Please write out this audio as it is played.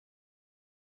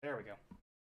There we go.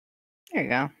 There you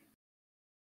go.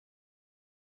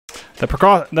 The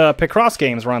Picross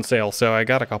games were on sale, so I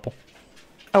got a couple.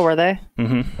 Oh, were they?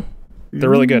 Mm-hmm. They're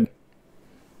really good.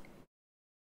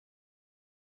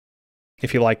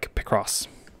 If you like Picross.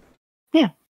 Yeah.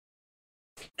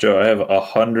 Joe, I have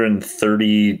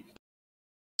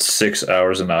 136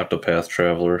 hours in Octopath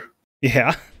Traveler.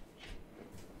 Yeah.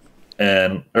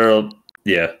 And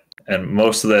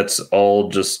most of that's all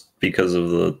just because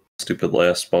of the stupid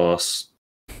last boss.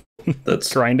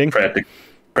 That's grinding.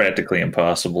 Practically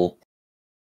impossible.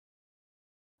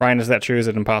 Ryan, is that true? Is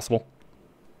it impossible?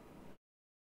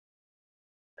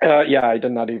 Yeah, I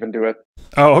did not even do it.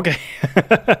 Oh, okay.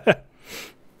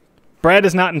 Brad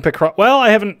is not in Picross. Well, I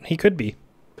haven't. He could be.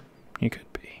 He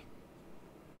could be.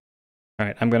 All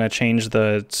right, I'm going to change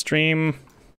the stream.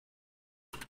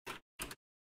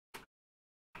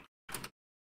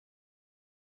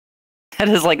 That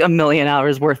is like 1,000,000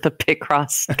 hours worth of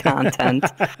Picross content.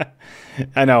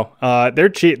 I know. They're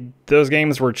cheap. Those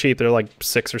games were cheap. They're like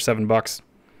 $6 or $7.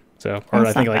 So, or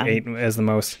I think like 8 as the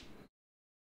most.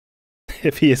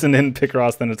 If he isn't in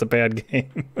Picross, then it's a bad game.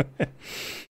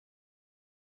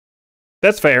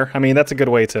 That's fair. I mean, that's a good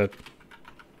way to.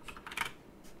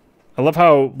 I love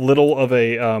how little of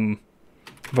a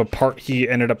part he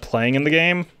ended up playing in the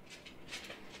game,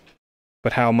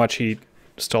 but how much he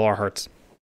stole our hearts.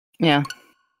 Yeah.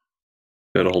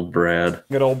 Good old Brad.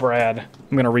 Good old Brad.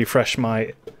 I'm gonna refresh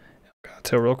my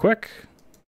Elgato real quick.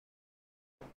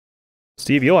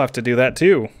 Steve, you'll have to do that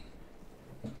too.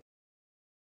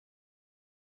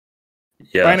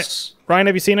 Yes. Ryan,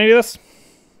 have you seen any of this?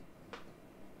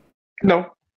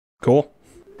 No. Cool.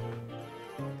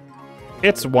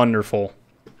 It's wonderful.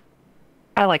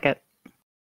 I like it.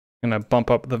 Gonna bump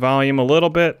up the volume a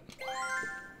little bit.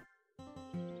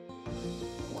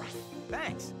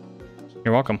 Thanks.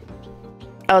 You're welcome.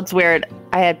 Oh, it's weird.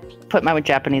 I had put my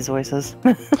Japanese voices.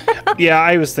 Yeah,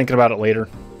 I was thinking about it later.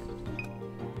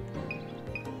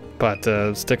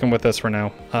 But sticking with this for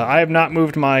now. I have not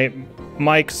moved my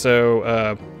mic, so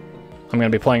I'm going to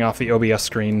be playing off the OBS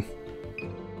screen.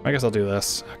 I guess I'll do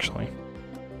this, actually.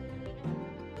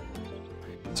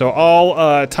 So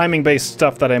all timing-based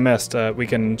stuff that I missed, we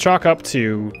can chalk up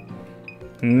to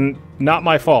not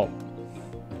my fault.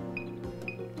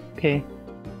 Okay.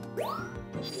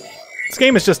 This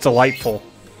game is just delightful.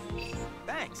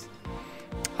 Thanks.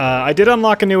 I did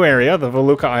unlock a new area, the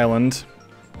Voluka Island.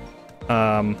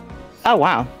 Oh,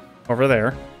 wow. Over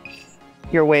there.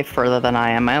 You're way further than I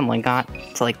am. I only got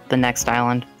to, like, the next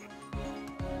island.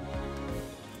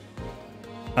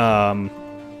 But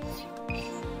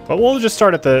we'll just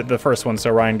start at the first one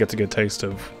so Ryan gets a good taste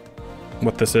of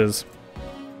what this is.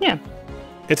 Yeah.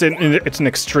 It's an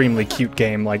extremely cute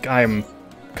game. Like, I'm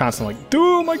constantly like,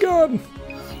 oh my god!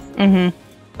 Mm-hmm.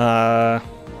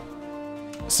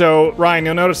 So, Ryan,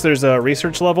 you'll notice there's a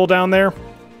research level down there.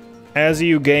 As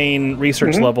you gain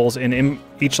research levels in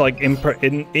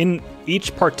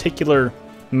each particular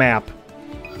map,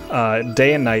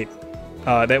 day and night,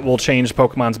 that will change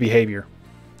Pokemon's behavior.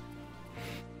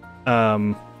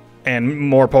 And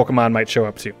more Pokemon might show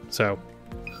up too. So,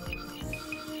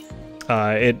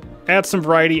 it adds some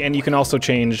variety, and you can also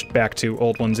change back to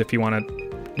old ones if you want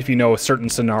to, if you know a certain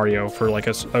scenario for like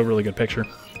a really good picture.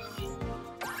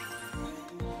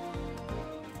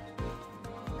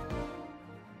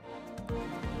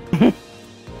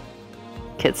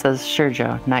 Kit says, sure,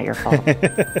 Joe, not your fault.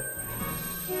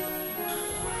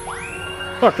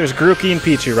 Look, there's Grookey and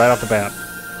Pichu right off the bat.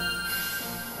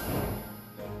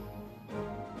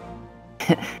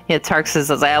 Yeah, Tark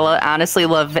says, I honestly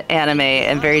love anime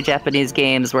and very Japanese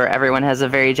games where everyone has a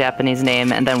very Japanese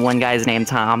name and then one guy's named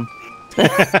Tom.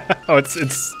 Oh,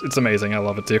 it's amazing. I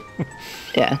love it too.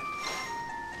 Yeah.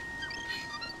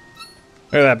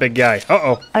 Look at that big guy.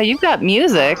 Uh-oh. Oh, you've got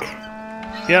music.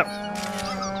 Yep.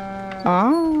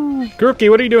 Oh. Grookey,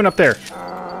 what are you doing up there?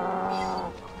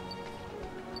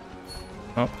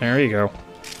 Oh, there you go.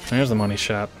 There's the money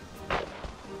shot.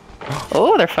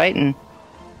 Oh, they're fighting.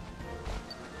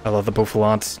 I love the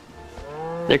Bouffalants.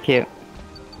 They're cute.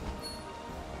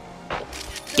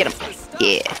 Get him.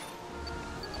 Yeah.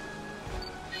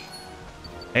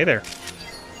 Hey there.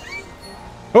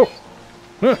 Oh!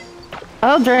 Huh.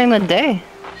 Oh, during the day.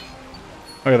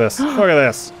 Look at this. Look at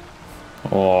this.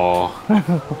 Oh.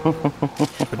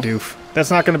 Bidoof.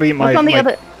 That's not going to be my, Look on the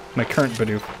other... my current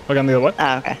Bidoof. Look on the other what?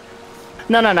 Oh, okay.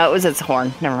 No, it was its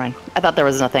horn. Never mind. I thought there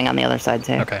was nothing on the other side,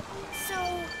 too. Okay.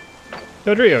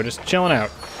 Dodrio, just chilling out.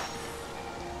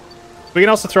 We can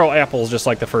also throw apples just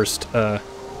like the first, Yeah.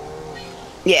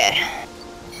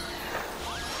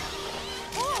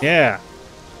 Yeah.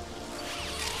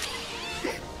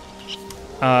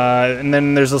 And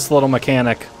then there's this little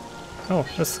mechanic. Oh,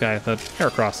 this guy, the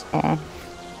Heracross.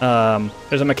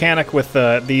 There's a mechanic with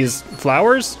these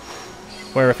flowers,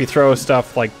 where if you throw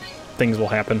stuff, like, things will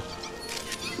happen.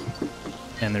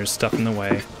 And there's stuff in the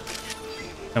way.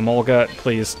 Emolga,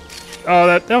 please. Oh,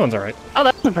 that one's alright. Oh,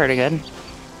 that's pretty good.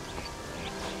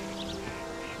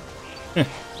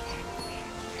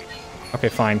 Okay,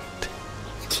 fine.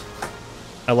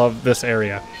 I love this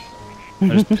area.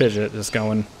 There's Pidgeot just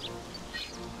going.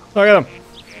 Look at him.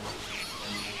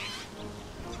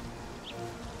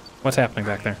 What's happening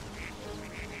back there?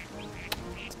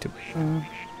 It's too late.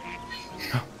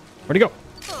 Where'd he go?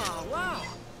 Oh, wow.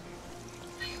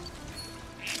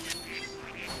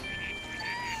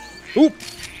 Oop!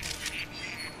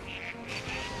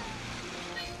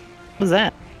 What was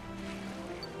that?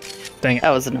 Dang it.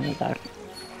 That was another dog.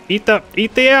 Eat the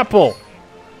apple!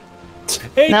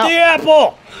 Eat No. the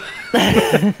apple!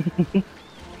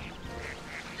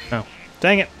 Oh,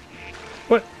 dang it.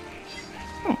 What?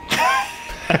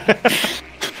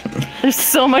 There's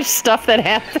so much stuff that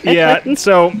happens. Yeah,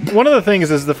 so one of the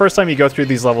things is the first time you go through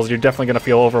these levels, you're definitely going to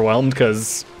feel overwhelmed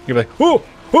because you're like, whoa,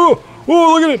 whoa,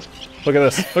 whoa, look at it. Look at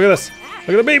this, look at this.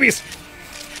 Look at the babies.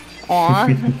 Aw.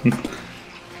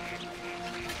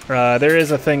 There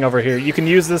is a thing over here. You can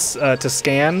use this to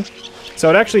scan. So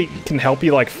it actually can help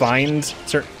you, like, find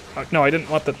certain... no, I didn't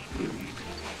want the...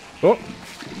 Oh,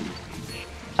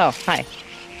 Oh, hi.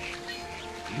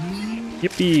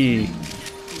 yippee.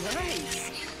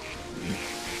 Nice.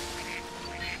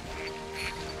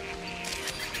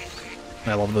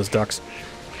 I love those ducks.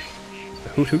 The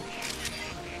hoot hoot.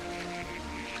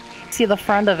 See the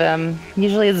front of him.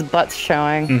 Usually his butt's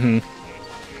showing. Mm-hmm.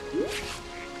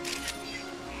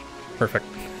 Perfect.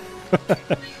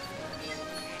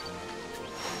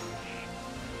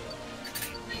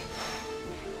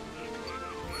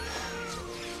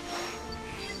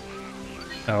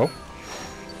 Oh.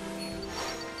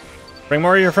 Bring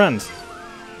more of your friends.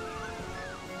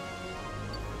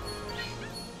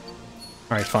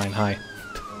 Alright, fine, hi.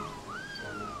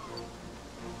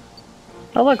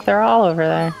 Oh, look, they're all over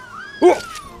there. Ooh!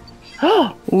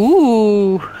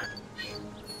 Ooh.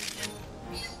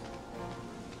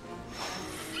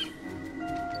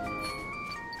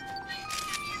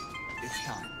 It's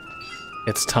time.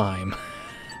 It's time.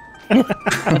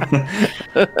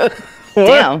 What?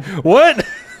 Damn. What?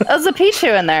 There's a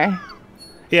Pichu in there.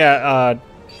 Yeah,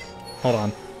 hold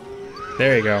on.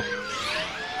 There you go.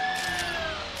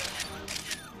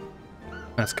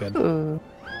 That's good. Ooh.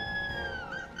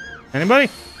 Anybody?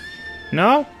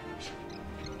 No?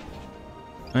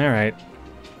 Alright.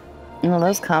 Oh,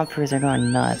 those compers are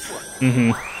going nuts.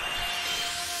 Mm-hmm.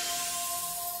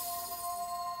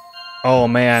 Oh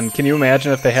man, can you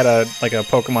imagine if they had a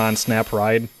Pokemon Snap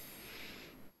ride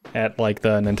at like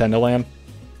the Nintendo Land?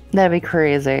 That'd be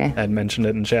crazy. I'd mentioned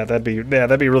it in chat. That'd be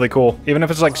really cool. Even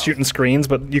if it's like shooting screens,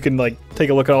 but you can like take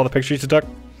a look at all the pictures you took.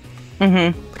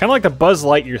 Mm-hmm. Kind of like the Buzz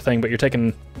Lightyear thing, but you're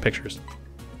taking pictures.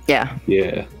 Yeah.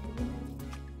 Yeah.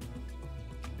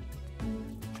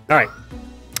 All right.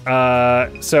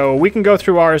 So we can go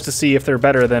through ours to see if they're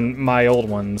better than my old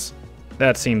ones.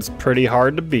 That seems pretty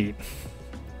hard to beat.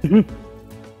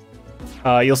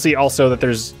 You'll see also that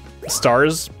there's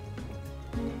stars.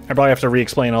 I probably have to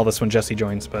re-explain all this when Jesse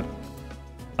joins, but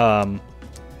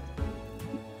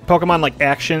Pokemon like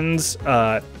actions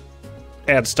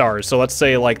add stars. So let's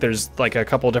say like there's like a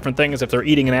couple different things. If they're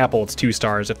eating an apple, it's 2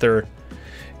 stars. If they're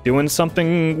doing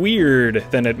something weird,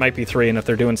 then it might be 3, and if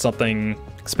they're doing something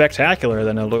spectacular,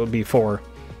 then it'll be 4.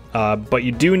 But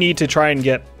you do need to try and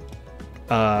get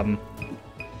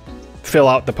fill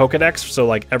out the Pokedex, so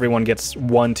like everyone gets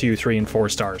 1, 2, 3, and 4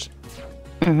 stars.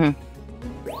 Mm-hmm.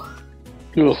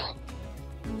 Ugh.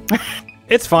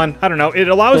 It's fun. I don't know. It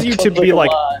allows you to be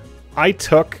like, I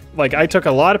took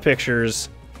a lot of pictures,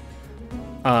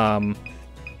 and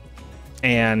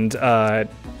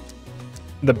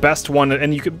the best one,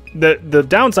 and you could the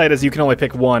downside is you can only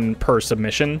pick 1 per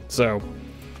submission. So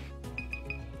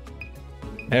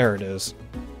there it is.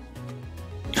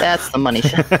 That's the money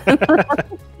shot.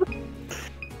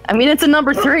 I mean, it's a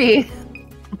number 3.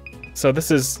 So this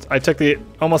is, I took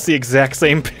almost the exact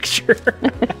same picture.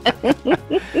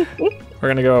 We're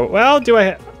gonna go, well, do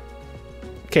I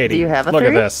Katie, Do you have a look 3?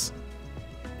 at this.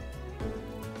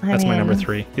 That's my number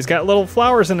 3. He's got little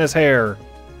flowers in his hair.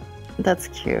 That's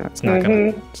cute. It's not gonna,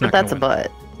 it's not But that's a gonna win.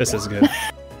 butt. This is good.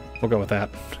 We'll go with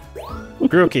that.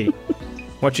 Grookey,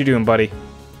 what you doing, buddy?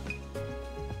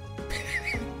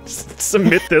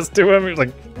 Submit this to him. He's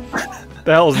like,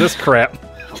 the hell is this crap?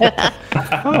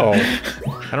 Oh,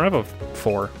 I don't have a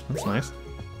 4. That's nice.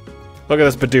 Look at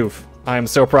this Bidoof. I am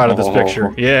so proud of this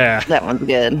picture. Yeah. That one's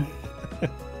good.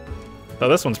 Oh,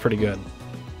 this one's pretty good.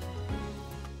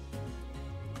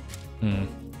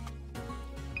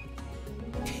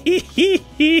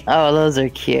 Oh, those are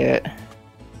cute.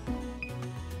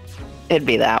 It'd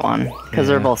be that one, because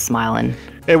they're both smiling.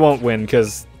 It won't win,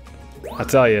 because I'll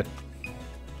tell you.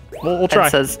 We'll try.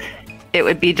 It says it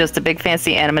would be just a big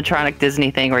fancy animatronic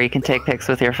Disney thing where you can take pics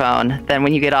with your phone. Then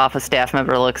when you get off, a staff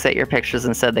member looks at your pictures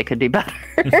and said they could be better.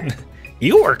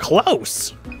 You were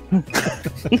close.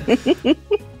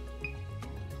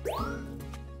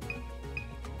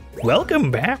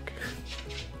 Welcome back.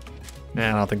 Nah,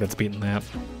 I don't think that's beating that.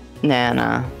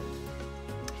 Nah.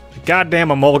 Goddamn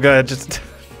Emolga just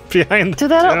behind. Do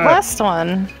that last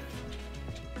one.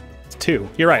 It's 2.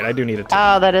 You're right. I do need a 2.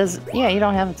 Oh, that is. Yeah, you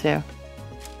don't have a 2.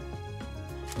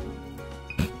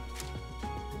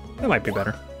 That might be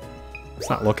better. It's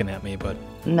not looking at me, but.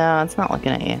 No, it's not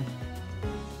looking at you.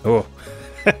 Oh.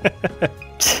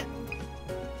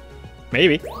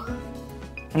 Maybe.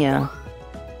 Yeah.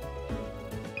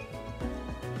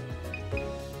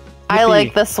 I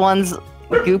like this one's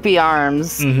goopy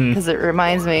arms because it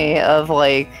reminds me of,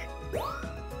 like,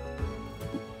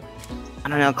 I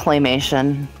don't know,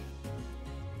 claymation.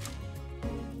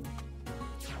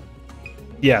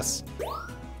 Yes.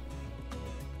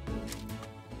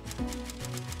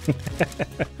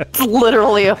 It's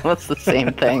literally almost the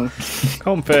same thing.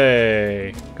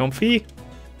 Comfy. Comfy?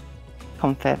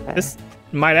 Confefe. This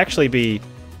might actually be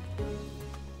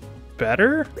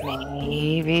better?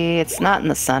 Maybe. It's not in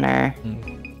the center.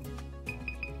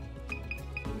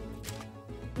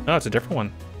 Oh, it's a different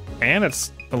one. And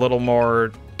it's a little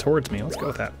more towards me. Let's go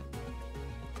with that.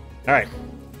 All right.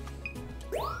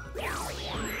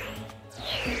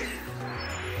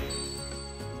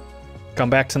 Come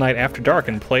back tonight after dark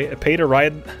and pay to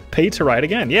ride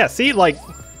again. Yeah, see, like,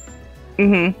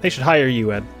 they should hire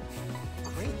you, Ed.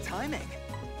 Great timing.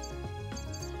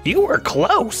 You were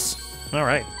close. All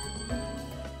right.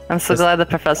 I'm so glad the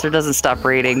professor doesn't stop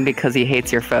reading because he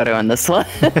hates your photo in this one.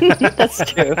 That's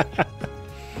true.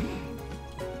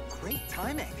 Great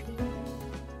timing.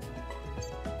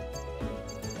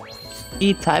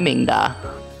 Timing da.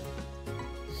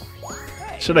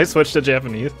 Should I switch to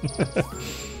Japanese?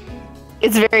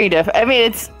 It's very different. I mean,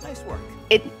 it's Nice work.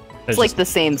 it's like the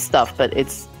same stuff, but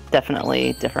it's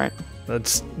definitely different.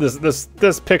 That's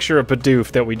this picture of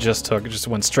Bidoof that we just took just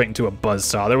went straight into a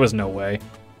buzzsaw. There was no way.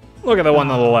 Look at the one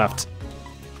on the left.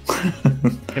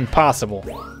 Impossible.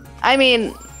 I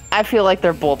mean, I feel like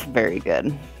they're both very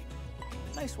good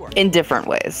Nice work. in different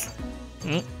ways.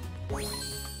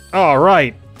 All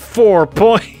right, 4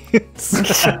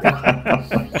 points.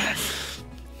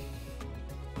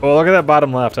 Oh, look at that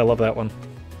bottom left. I love that one.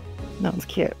 That one's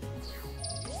cute.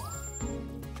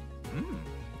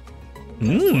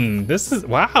 This is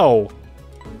wow.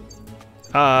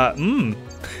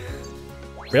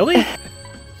 Really?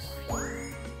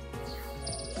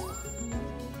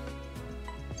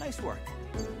 Nice work.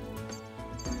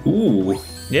 Ooh.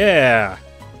 Yeah.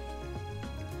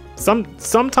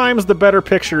 Sometimes the better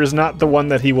picture is not the one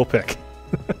that he will pick.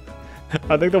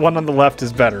 I think the one on the left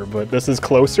is better, but this is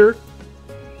closer.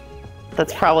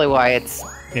 That's probably why it's.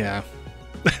 Yeah.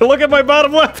 Look at my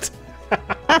bottom left.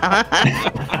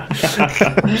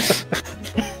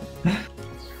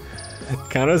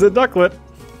 Count as a ducklet.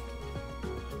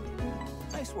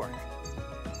 Nice work.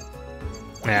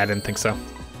 Nah, I didn't think so.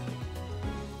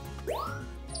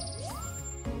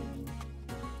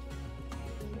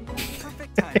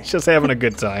 Perfect timing. It's just having a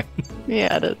good time.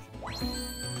 Yeah, it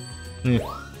is.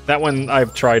 That one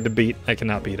I've tried to beat. I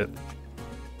cannot beat it.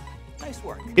 Nice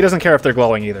work. He doesn't care if they're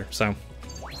glowing either, so.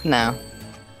 No,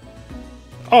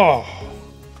 Oh.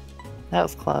 that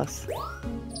was close.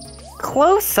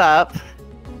 Close up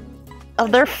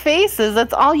of their faces.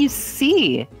 That's all you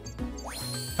see.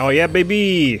 Oh yeah,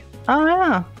 baby. Oh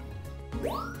yeah.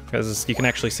 Because you can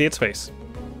actually see its face.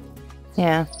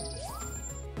 Yeah.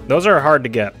 Those are hard to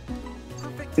get.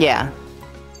 Perfect. Yeah.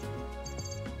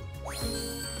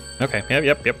 Okay.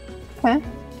 Yep. Okay.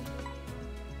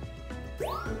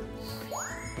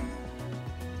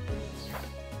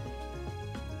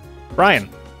 Brian,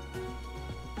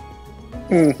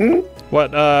 Mm-hmm.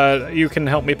 what? You can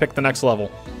help me pick the next level.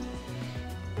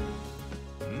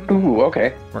 Ooh,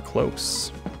 okay. We're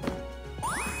close.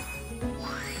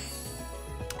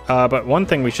 But one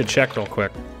thing we should check real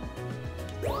quick,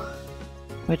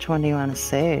 Which one do you want to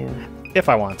save? if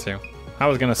I want to. I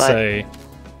was gonna But- say.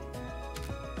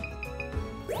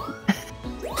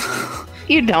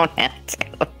 You don't have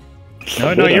to.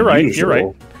 No, you're right. You're right.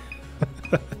 Unusual.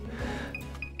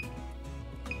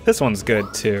 This one's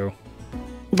good too.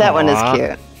 That one Aw. is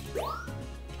cute.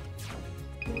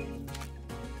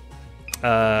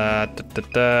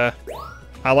 I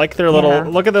like their little.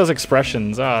 Look at those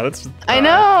expressions. Oh, that's. I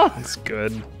know. That's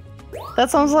good. That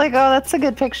sounds like, oh, that's a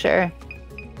good picture.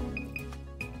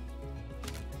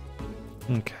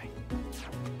 Okay.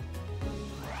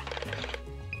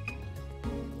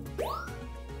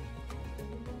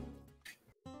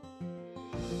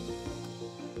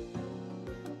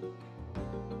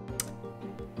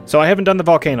 So I haven't done the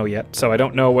volcano yet, so I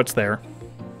don't know what's there.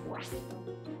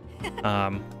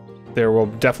 There will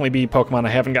definitely be Pokemon I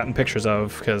haven't gotten pictures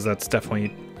of, because that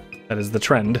is the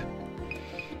trend.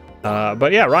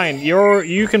 But yeah, Ryan,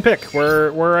 you can pick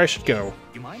where I should go.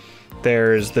 You mind?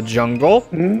 There's the jungle.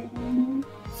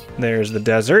 There's the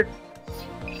desert.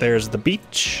 There's the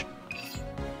beach.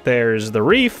 There's the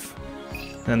reef.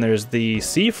 Then there's the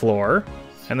seafloor.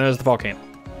 And there's the volcano.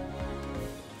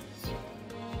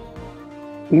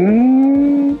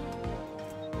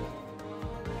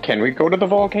 Can we go to the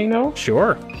volcano?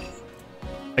 Sure.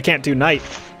 I can't do night,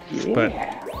 but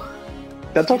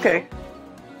That's okay.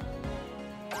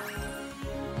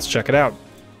 let's check it out.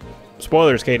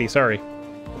 Spoilers, Katie, sorry.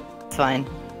 It's fine.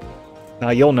 Now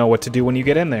you'll know what to do when you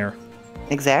get in there.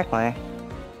 Exactly.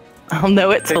 I'll know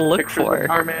what to Take look pictures of for.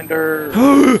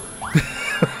 Charmander.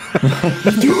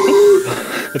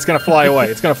 It's gonna fly away.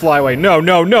 It's gonna fly away. No,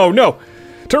 no, no, no!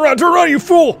 Turn around, you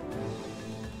fool!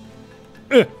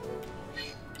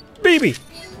 Baby!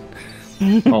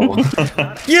 Oh.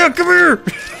 Yeah, come here!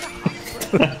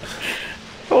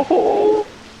 Oh,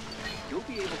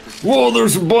 Whoa,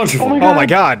 there's a bunch of them. Oh my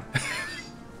god!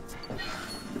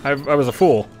 I was a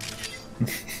fool.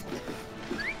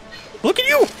 Look at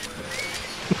you!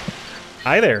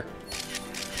 Hi there.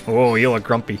 Oh, you look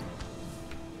grumpy.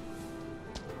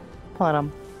 Let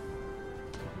him.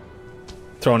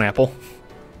 Throw an apple.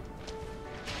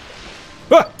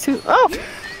 Ah! Oh!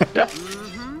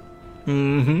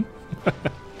 Mm-hmm.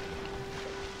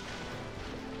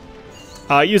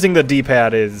 Using the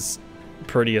D-pad is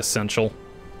pretty essential.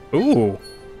 Ooh.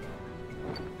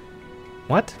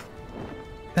 What?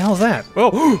 The hell's that?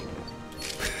 Oh!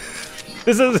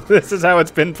 This is how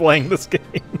it's been playing this game.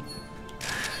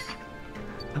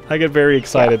 I get very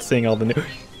excited seeing all the new.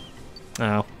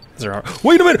 Oh, these are.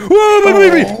 Wait a minute! Whoa, my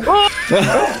baby!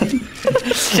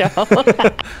 Joe.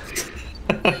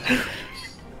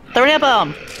 Throw an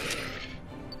apple.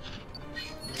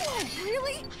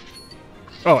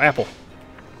 Oh, apple.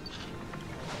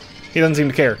 He doesn't seem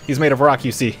to care. He's made of rock,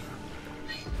 you see.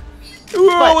 Whoa,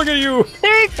 What? look at you!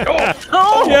 There you go.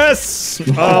 Oh! Yes!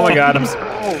 Oh my god,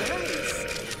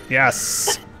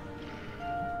 Yes!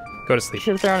 Go to sleep.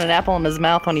 Should have thrown an apple in his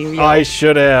mouth when he yelled. I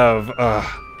should have.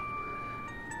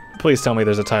 Please tell me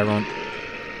there's a Tyrant.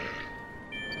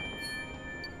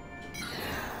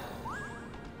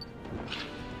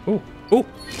 Ooh, ooh.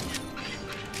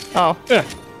 Oh. Yeah.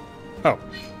 Oh.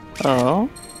 Oh.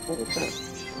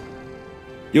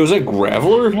 Yo, is that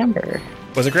Graveler? Amber.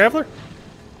 Was it Graveler?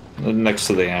 Next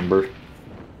to the Amber.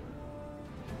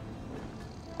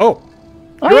 Oh.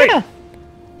 Oh, Great. yeah.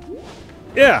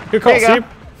 Yeah, good call, There you go. Steve.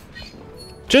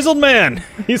 Chiseled Man!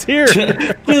 He's here!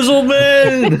 Chiseled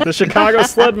Man! The Chicago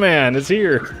Sled Man is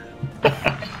here.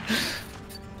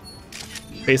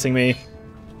 Facing me.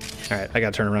 Alright, I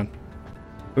gotta turn around.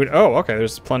 Oh, okay,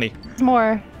 there's plenty. There's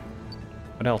more.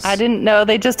 What else? I didn't know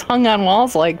they just hung on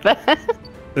walls like that.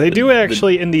 They do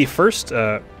actually in the first,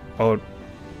 oh,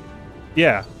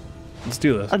 yeah. Let's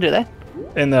do this. Oh, do they?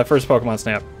 In the first Pokemon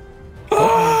Snap.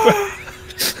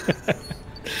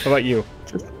 How about you?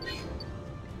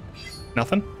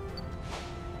 Nothing?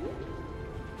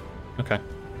 Okay.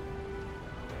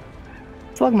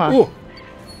 Slugma. Ooh.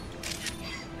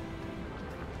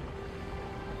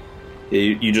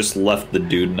 Yeah, you just left the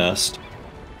dude nest.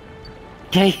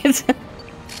 Yes.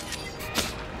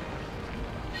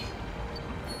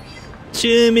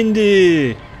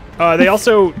 Charmander.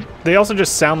 They also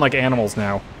just sound like animals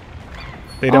now.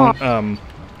 They don't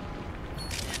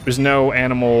there's no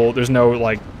animal, there's no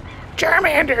like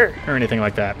Charmander or anything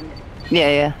like that, Yeah,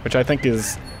 yeah. which I think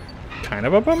is kind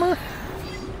of a bummer.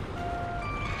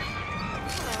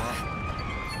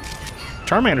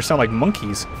 Charmander sound like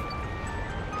monkeys.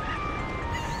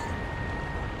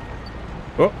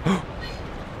 Oh.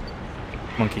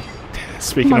 Monkey.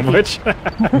 Speaking of which.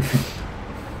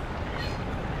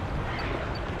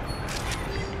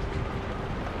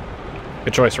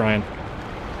 Good choice, Ryan.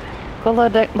 Go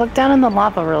look down in the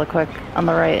lava really quick. On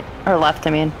the right. Or left, I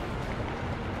mean.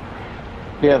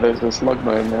 yeah, there's a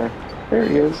Slugma in there. There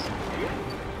he is.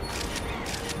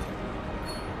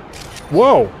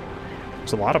 Whoa!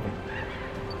 There's a lot of them.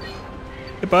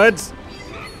 Hey, buds.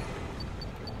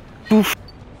 Oof.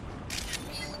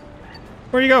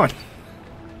 Where are you going?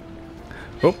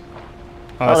 Oh,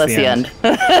 Oh, that's the end.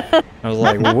 I was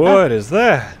like, what is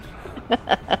that?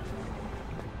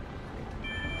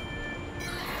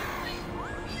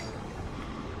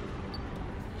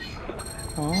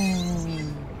 Oh.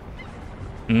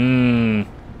 Mmm.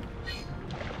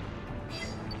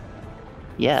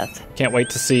 Yet. Can't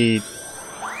wait to see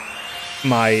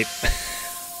my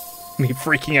me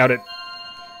freaking out at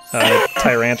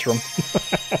Tyrantrum.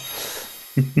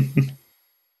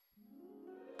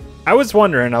 I was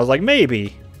wondering. I was like,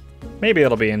 maybe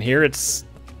it'll be in here. There's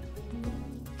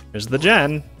the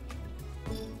gen.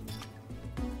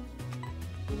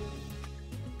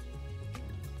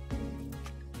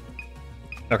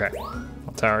 Okay,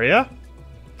 Altaria.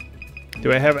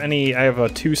 Do I have any? I have a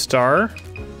 2-star.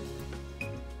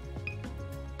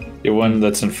 The one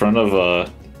that's in front of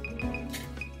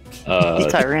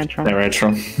Tyrantrum.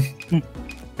 Tyrantrum.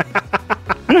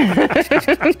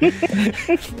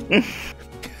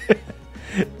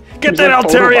 Get that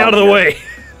Altaria out of the way!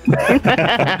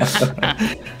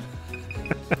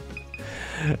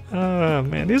 Oh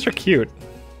man, these are cute.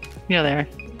 Yeah, there.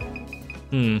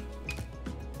 Hmm.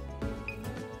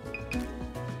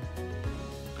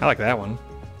 I like that one.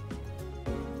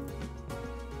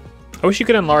 I wish you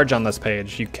could enlarge on this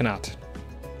page. You cannot.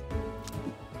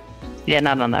 Yeah,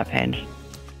 not on that page.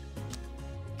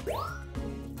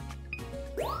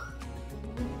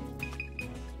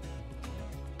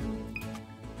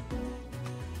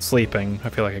 Sleeping. I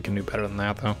feel like I can do better than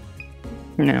that, though.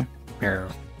 No. Here.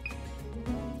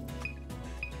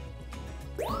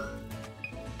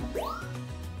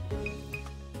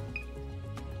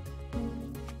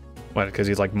 What, because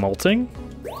he's like molting?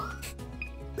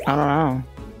 I don't know.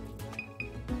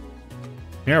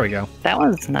 There we go. That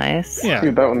one's nice. Yeah.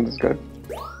 Dude, that one is good.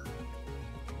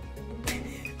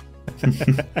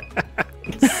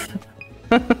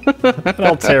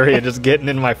 Altaria just getting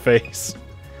in my face.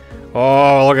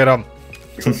 Oh, look at him.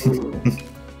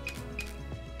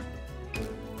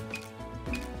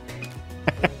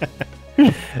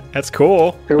 That's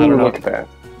cool. I Ooh, don't know. look at that.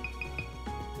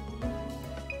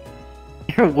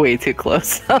 You're way too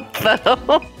close up,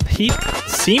 though. He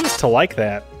seems to like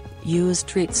that. Use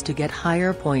treats to get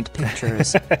higher point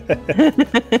pictures. All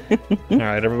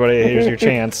right, everybody, here's your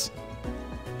chance.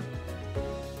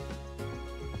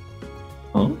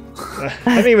 Oh. I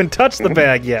haven't even touched the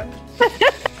bag yet.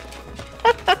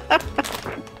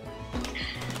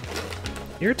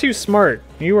 You're too smart.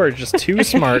 You are just too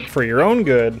smart for your own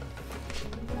good.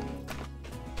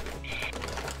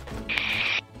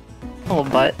 Little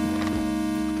butt.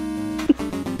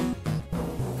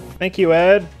 Thank you,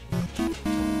 Ed.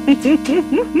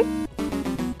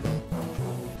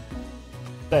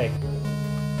 Hey.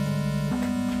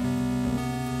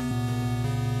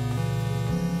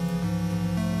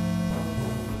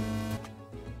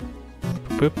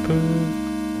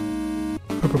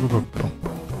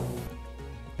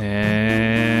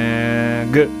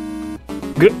 And good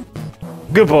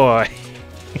boy.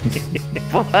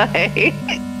 Boy.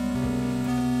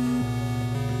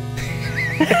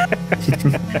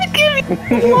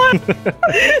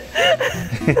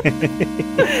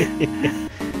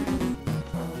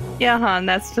 Yeah, hon,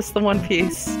 that's just the one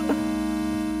piece.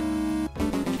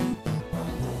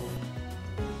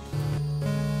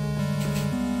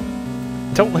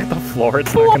 Don't lick the floor.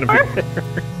 It's not gonna be there.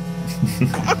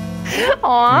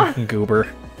 Aw. Goober.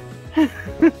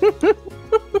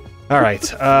 All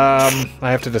right. I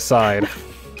have to decide.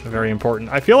 Very important.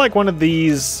 I feel like one of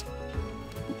these.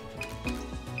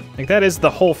 Like that is the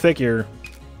whole figure.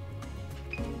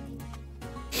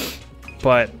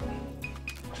 But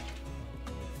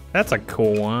that's a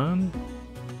cool one.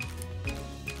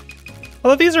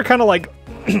 Although these are kind of like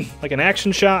like an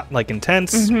action shot, like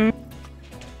intense. Mm-hmm.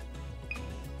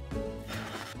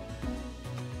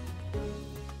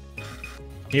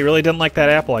 He really didn't like that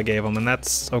apple I gave him, and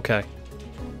that's okay.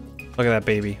 Look at that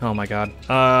baby. Oh my god.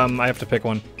 I have to pick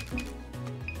one.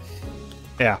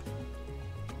 Yeah.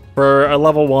 For a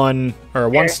level 1 or a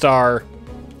 1-star.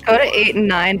 Go to 8 and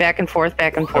 9, back and forth,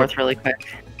 really quick.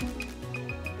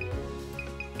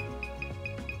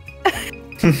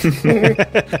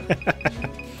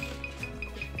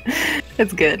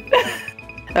 It's good.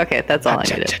 Okay, that's all I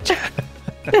needed.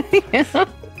 Yeah.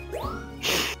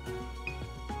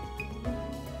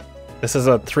 This is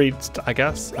a 3, I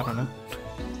guess. I don't know.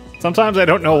 Sometimes I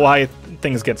don't know why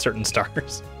things get certain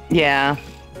stars. Yeah.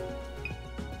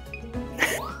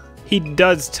 He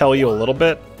does tell you a little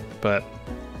bit, but...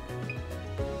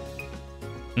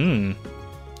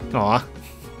 Aw.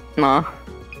 Aw.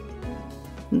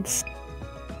 It's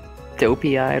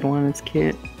dopey-eyed one, it's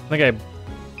cute. I think I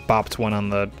bopped one on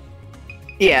the...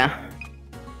 Yeah.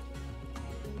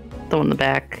 The one in the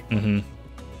back. Mm-hmm.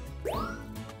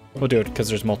 We'll do it because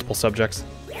there's multiple subjects.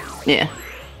 Yeah.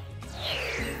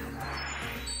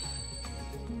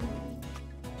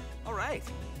 All right.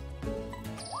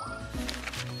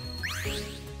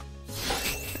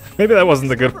 Maybe that wasn't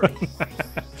the good one.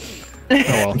 Oh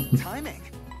well. Timing.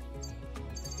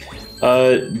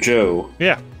 Joe.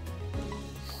 Yeah.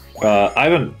 I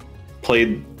haven't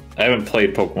played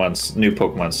Pokemon's new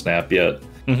Pokemon Snap yet.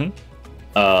 Mm-hmm.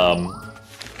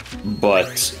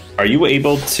 But are you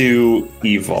able to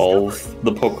evolve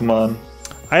the Pokemon?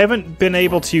 I haven't been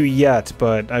able to yet,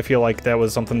 but I feel like that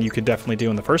was something you could definitely do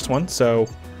in the first one. So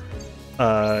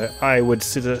I would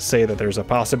say that there's a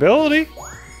possibility.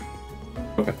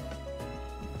 Okay.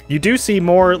 You do see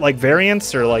more like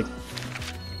variants or like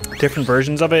different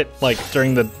versions of it, like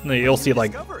during the you'll see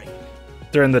like Discovery.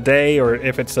 during the day, or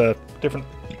if it's a different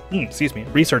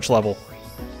research level.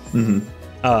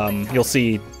 Mm-hmm. You'll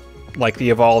see like the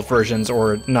evolved versions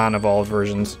or non-evolved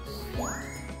versions.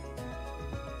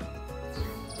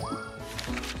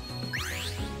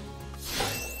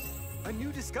 A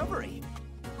new discovery.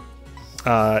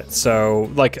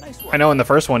 So like I know in the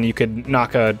first one you can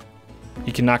knock the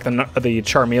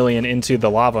Charmeleon into the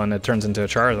lava and it turns into a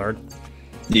Charizard.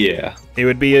 Yeah. It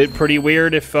would be pretty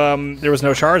weird if there was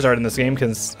no Charizard in this game,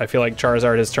 because I feel like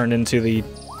Charizard has turned into the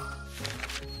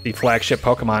flagship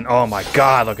Pokemon. Oh my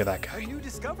god, look at that guy. A new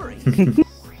discovery.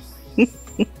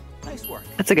 Nice work.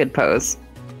 That's a good pose.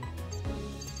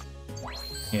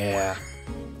 Yeah.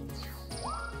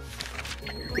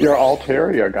 Your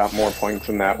Altaria got more points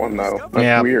in that one, though. That's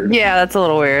Yeah. weird. Yeah, that's a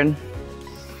little weird.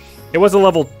 It was a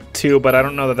level 2, but I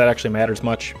don't know that actually matters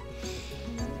much.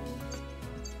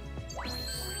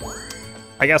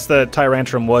 I guess the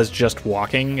Tyrantrum was just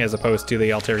walking, as opposed to the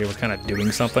Altaria was kind of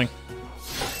doing something.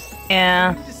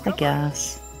 Yeah, I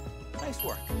guess. Nice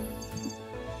work.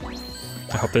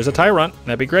 I hope there's a Tyrant.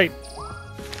 That'd be great.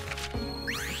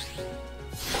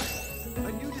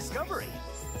 A new discovery.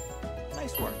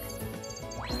 Nice work.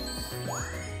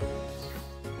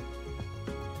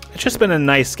 It's just been a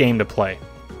nice game to play.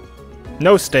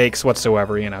 No stakes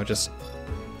whatsoever, just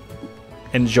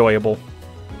enjoyable.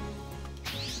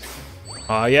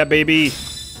 Aw, yeah, baby.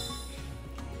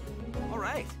 All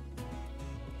right.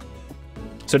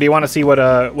 So do you want to see what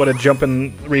a jump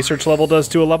in research level does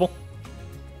to a level?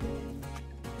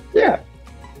 Yeah.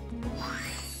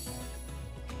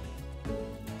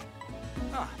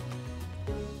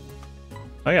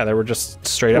 Oh yeah, they were just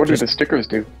straight up What do just the stickers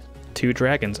do? 2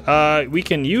 dragons. We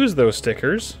can use those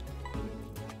stickers.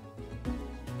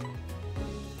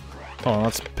 Hold on,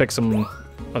 let's pick some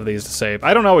of these to save.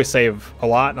 I don't always save a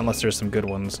lot unless there's some good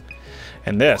ones.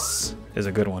 And this is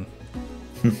a good one.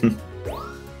 Look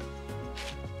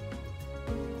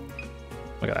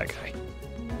at that guy.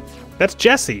 That's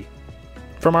Jesse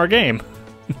from our game.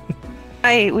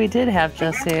 We did have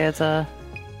Jesse as a...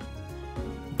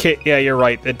 Okay, yeah, you're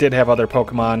right. It did have other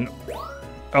Pokemon.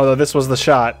 Although this was the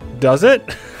shot. Does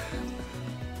it?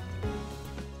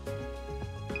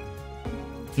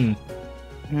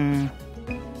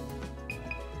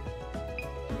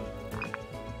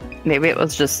 Maybe it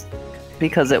was just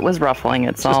because it was ruffling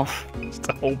itself. It's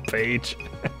a whole page.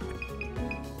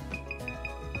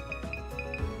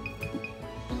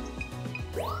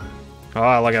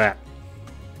 Oh, look at that.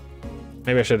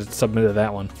 Maybe I should have submitted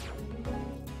that one.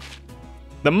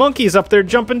 The monkey's up there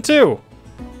jumping too.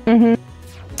 Mm-hmm.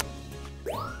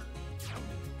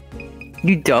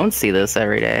 You don't see this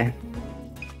every day.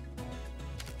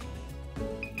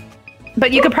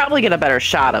 But you could probably get a better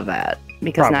shot of that,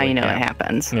 because now Probably, you know yeah. it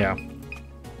happens. Yeah.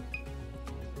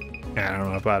 I don't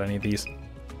know about any of these.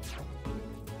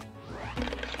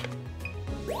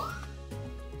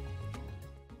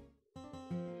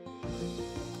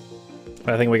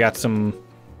 But I think we got some...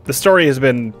 The story has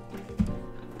been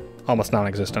almost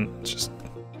non-existent. It's just...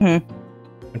 I'm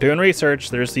doing research.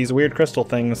 There's these weird crystal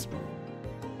things.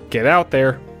 Get out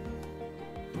there.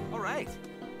 All right.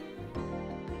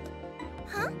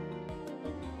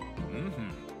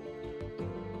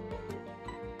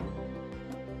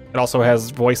 It also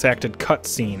has voice-acted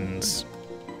cutscenes,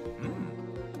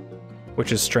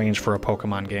 which is strange for a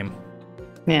Pokemon game.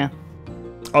 Yeah.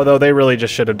 Although they really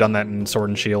just should have done that in Sword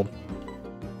and Shield.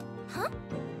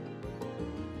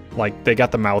 Like, they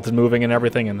got the mouths moving and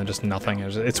everything, and then just nothing.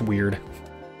 It's weird.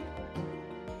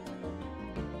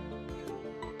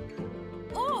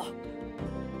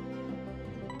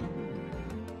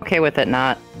 Okay with it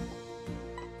not.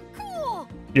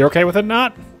 You're okay with it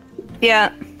not?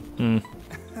 Yeah.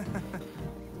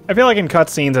 I feel like in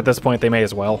cutscenes at this point they may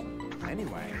as well.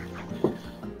 Anyway.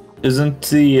 Isn't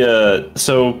the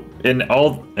so in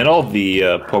all the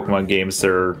Pokemon games,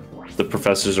 they're the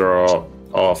professors are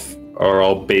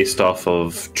all based off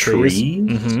of trees.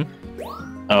 Mm-hmm.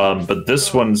 But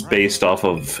this one's based off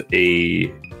of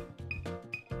a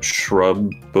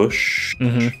shrub bush,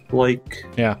 like.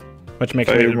 Yeah, which makes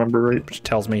If I me remember right. which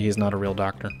tells me he's not a real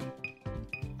doctor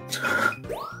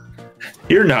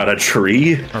You're not a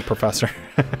tree. or professor.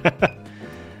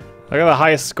 Look at the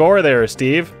highest score there,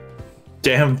 Steve.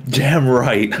 Damn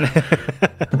right.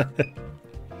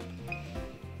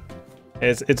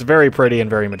 It's very pretty and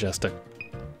very majestic.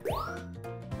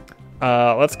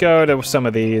 Let's go to some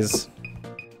of these.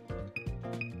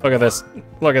 Look at this.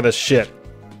 Look at this shit.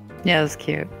 Yeah, that's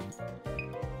cute.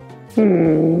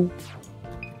 Hmm.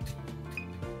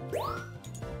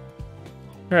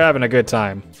 You're having a good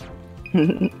time.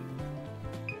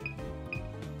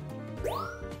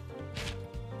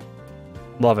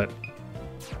 Love it.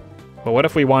 But what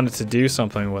if we wanted to do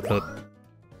something with it?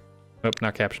 Oh,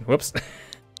 not caption. Whoops.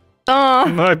 Oh,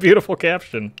 My beautiful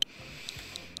caption.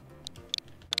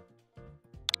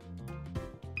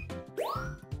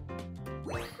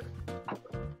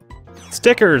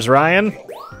 Stickers, Ryan.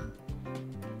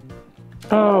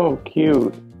 Oh,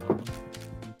 cute.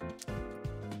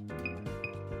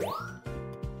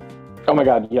 Oh my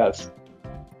god, yes.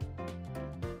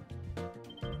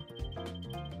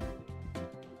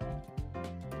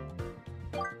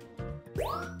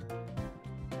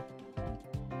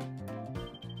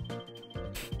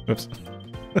 Oops.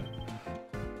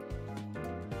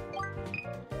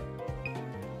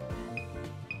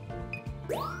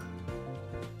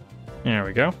 There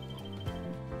we go.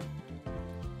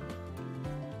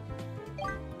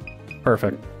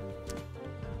 Perfect.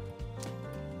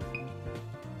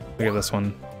 Look at this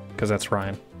one, because that's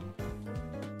Ryan.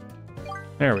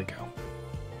 There we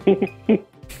go.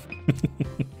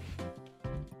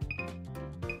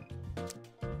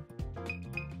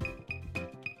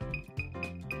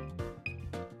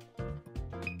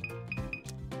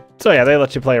 So yeah, they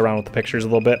let you play around with the pictures a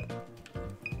little bit.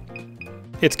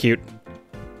 It's cute.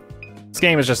 This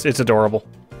game is just, it's adorable.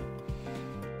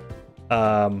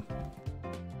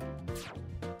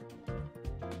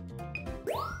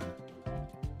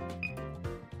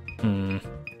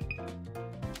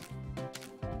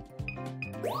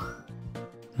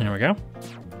 There we go.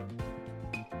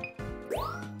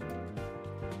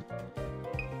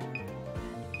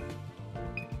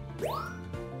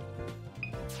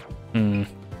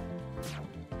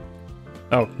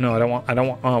 Oh, no, I don't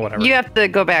want, oh, whatever. you have to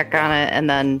go back on it and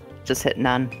then just hit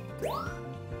none.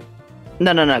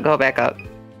 No, go back up.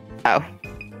 Oh.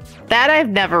 That I've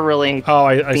never really Oh,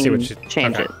 I see what you...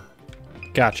 change okay.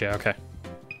 it. Gotcha, okay.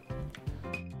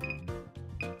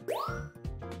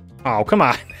 Oh, come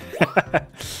on.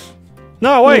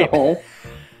 No, wait! No.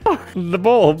 The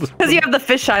bulb. Because you have the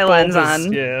fisheye lens Bulb is-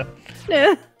 on. Yeah,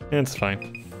 Yeah. it's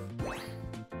fine.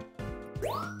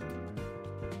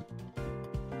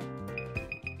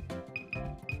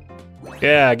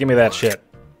 Yeah, give me that shit.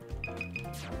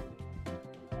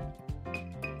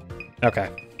 Okay.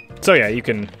 So yeah, you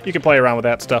can play around with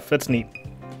that stuff. That's neat.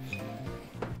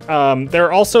 There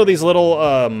are also these little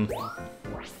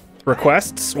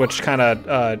requests, which kind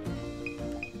of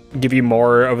give you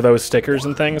more of those stickers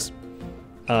and things.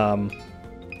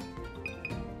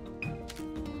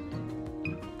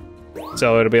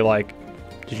 So it'll be like,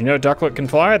 did you know ducklet can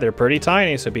fly? They're pretty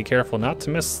tiny, so be careful not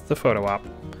to miss the photo op.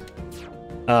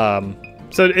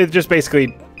 So it just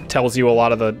basically tells you a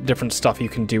lot of the different stuff you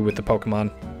can do with the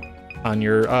Pokemon on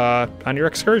your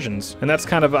excursions, and that's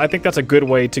kind of, I think that's a good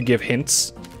way to give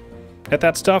hints at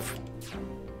that stuff.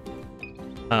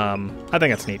 I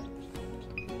think that's neat.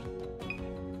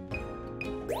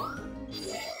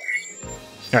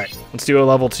 All right, let's do a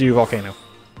level 2 volcano.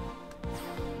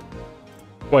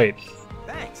 Wait.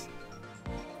 Thanks.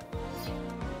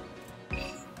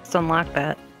 Let's unlock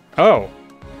that. Oh.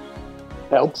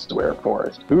 Elsewhere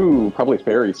forest. Ooh, probably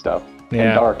fairy stuff. Yeah.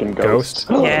 And dark and ghost.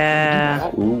 Yeah.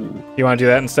 Ooh. You want to do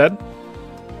that instead?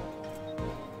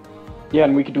 Yeah,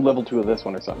 and we could do level 2 of this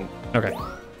one or something. Okay.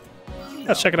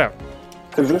 Let's check it out.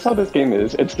 Is this how this game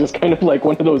is? It's just kind of like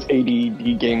one of those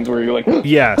ADD games where you're like,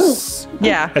 Yes.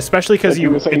 Yeah. Especially because like you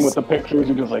were saying it's- with the pictures,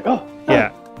 you're just like, oh.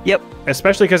 yeah. Yep.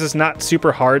 Especially because it's not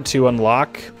super hard to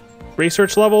unlock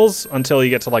research levels until you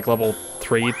get to like level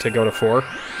 3 to go to 4.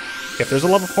 If there's a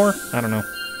level 4, I don't know.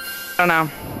 I don't know.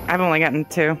 I've only gotten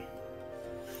 2.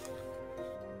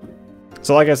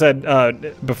 So like I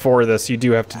said before this, you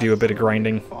do have to do a bit of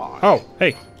grinding. Oh,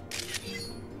 hey.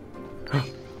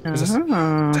 Is this...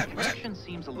 Direction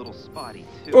seems a little spotty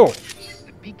too. Oh,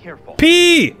 Be careful.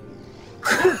 P!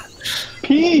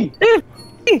 P!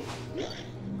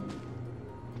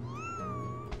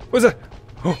 What's that?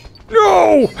 Oh,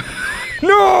 no!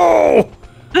 No!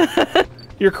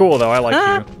 You're cool though. I like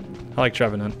you. I like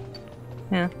Trevenant.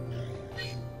 Yeah.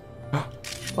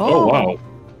 Oh wow.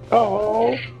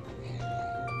 Oh.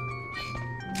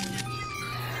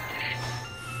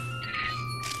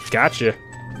 Gotcha.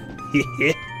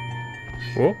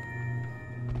 Whoa.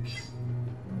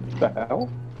 The hell?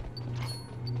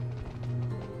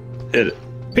 Hit it.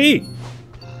 P!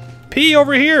 P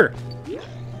over here!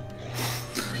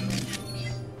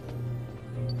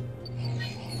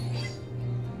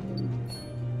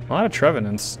 A lot of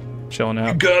Trevenants chilling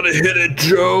out. Gotta hit it,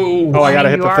 Joe. Oh, I gotta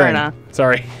hit You the are thing. in a-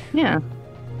 Sorry. Yeah.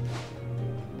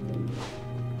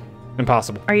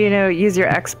 Impossible. Or, use your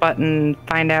X button,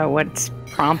 find out what's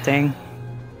prompting.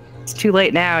 It's too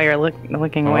late now. You're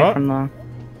looking away Oh. from the...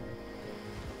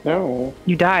 No.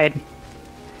 You died.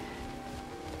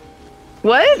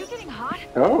 What? Is it getting hot?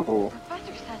 Oh.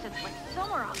 Professor says it's like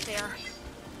summer out there.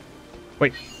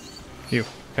 Wait. You.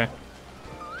 Okay.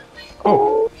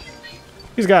 Oh.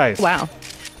 These guys. Wow.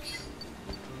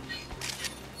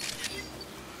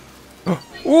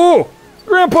 Whoa!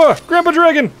 Grandpa! Grandpa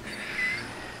Dragon!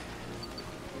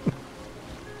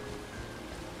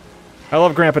 I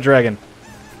love Grandpa Dragon.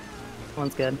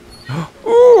 One's good.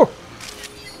 Ooh!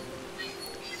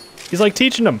 He's like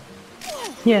teaching them.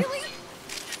 Yeah.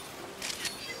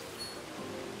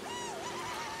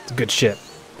 It's good shit.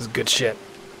 It's good shit.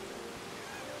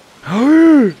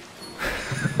 Come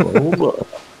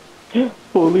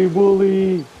Bully,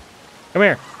 bully.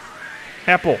 here.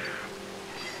 Apple.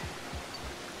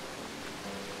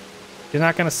 You're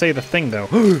not gonna say the thing though.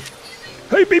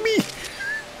 Hey, baby!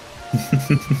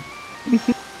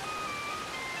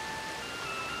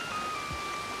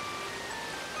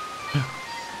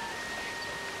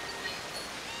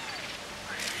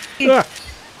 Ah.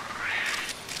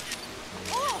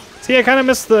 See, I kind of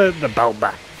missed the bow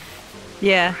back.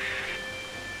 Yeah.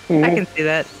 I can see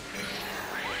that.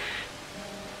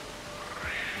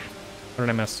 What did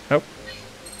I miss? Oh.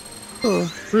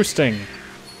 Roosting.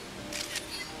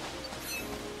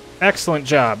 Excellent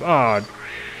job. Oh.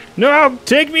 No!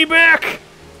 Take me back!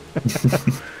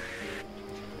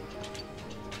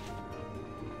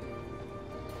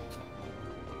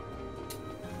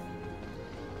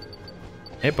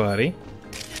 Hey, buddy.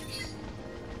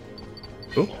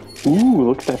 Ooh. Ooh,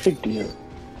 look at that big deer.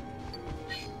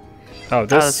 Oh,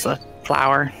 That's this. a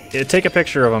flower. Yeah, take a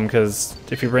picture of them, because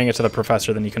if you bring it to the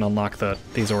professor, then you can unlock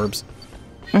these orbs.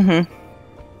 Mm-hmm.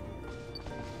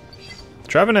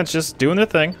 Trevenant's just doing their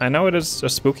thing. I know it is a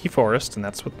spooky forest, and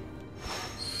that's what...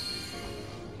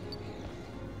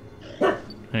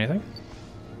 Anything?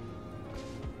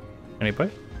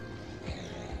 Anybody?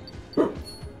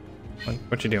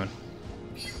 What you doing?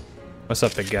 What's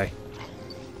up, big guy?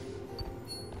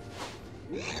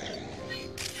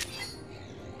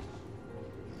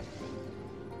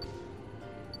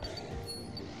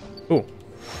 Ooh.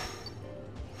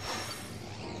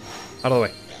 Out of the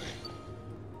way.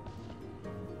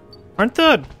 Aren't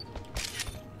the...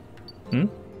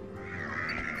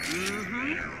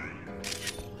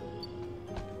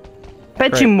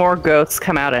 Bet Right. you more ghosts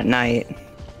come out at night.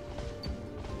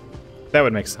 That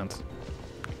would make sense.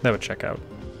 That would check out.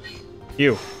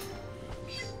 You.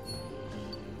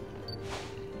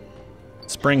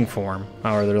 Spring form.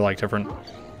 Oh, or they're like different...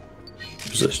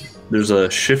 There's a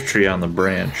shift tree on the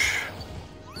branch.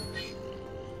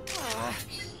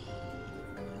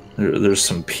 There's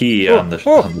some pea Oh, on the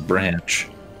oh. on the branch.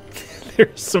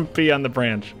 There's some pea on the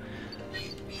branch.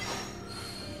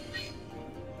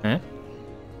 Huh?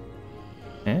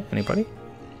 Eh? Anybody?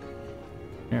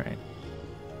 Alright.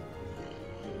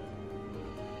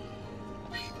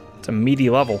 It's a meaty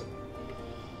level.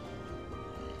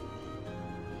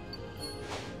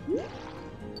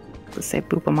 Let's say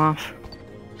boop them off.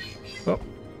 Oh.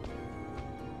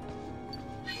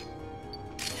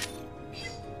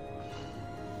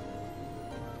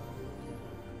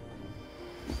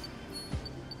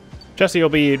 Jesse will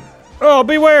be... Oh,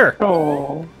 beware!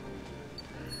 Oh.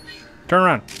 Turn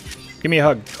around. Give me a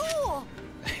hug.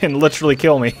 And literally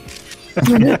kill me.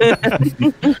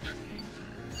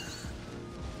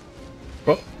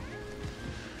 Oh.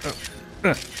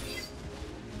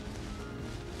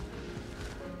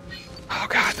 Oh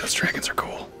god, those dragons are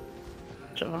cool.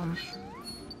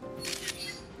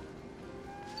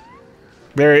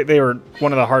 They were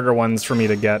one of the harder ones for me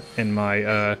to get in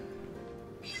my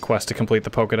quest to complete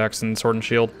the Pokedex and Sword and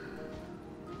Shield.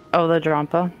 Oh, the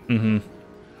Drampa? Mm-hmm.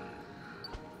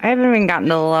 I haven't even gotten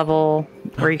to the level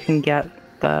where you can get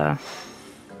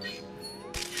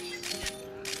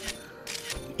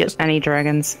any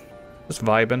dragons. Just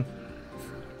vibing.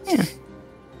 Yeah.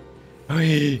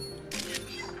 Hey.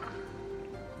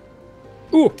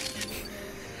 Ooh.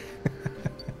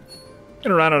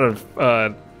 Gonna run out of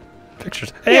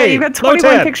pictures. Hey, Yeah, you've got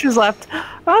 21 Lotad. pictures left.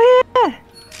 Oh yeah.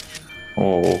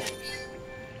 Oh,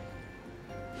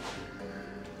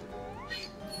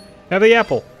 Have the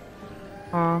apple.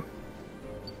 Aw.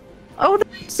 Oh,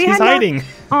 He's behind you. hiding.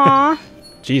 Aw.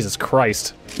 Jesus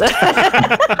Christ.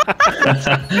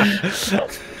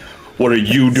 what are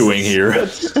you doing here?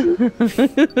 That's super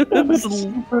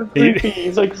creepy.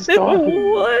 He's like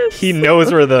stalking. What? He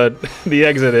knows where the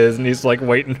exit is, and he's like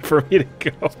waiting for me to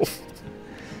go.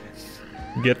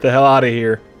 Get the hell out of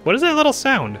here. What is that little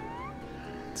sound?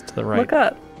 It's to the right. Look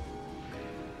up.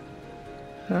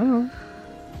 Oh.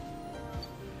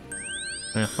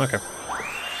 Yeah, okay.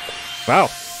 Wow.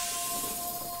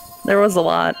 There was a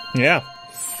lot. Yeah.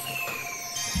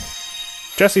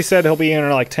 Jesse said he'll be in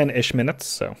like 10-ish minutes,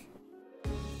 so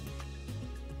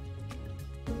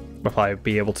we'll probably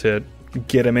be able to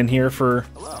get him in here for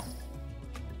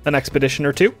an expedition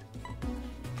or two.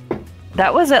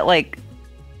 That was at like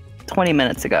 20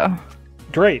 minutes ago.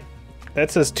 Great.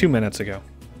 That says 2 minutes ago.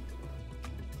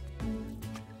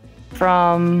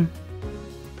 From...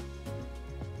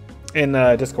 In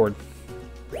Discord.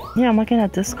 Yeah, I'm looking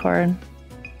at Discord.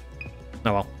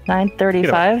 Oh well.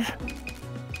 9:35.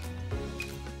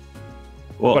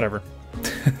 Well, Whatever.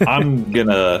 I'm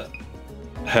gonna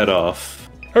head off.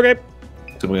 Okay.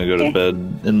 So I'm gonna go to bed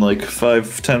in like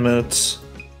 5-10 minutes.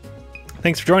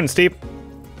 Thanks for joining, Steve.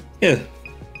 Yeah.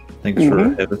 Thanks for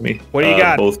having me. What do you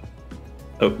got? Both.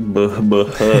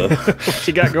 What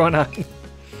you got going on?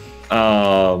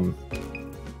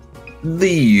 The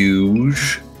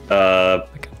huge. I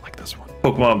kind of like this one.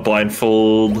 Pokemon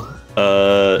Blindfold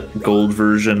gold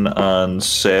version on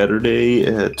Saturday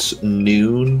at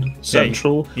noon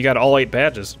Central. You got all 8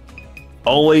 badges.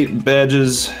 All 8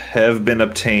 badges have been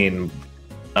obtained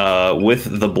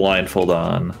with the blindfold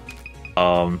on.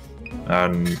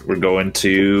 And we're going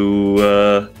to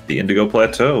the Indigo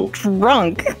Plateau.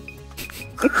 Drunk.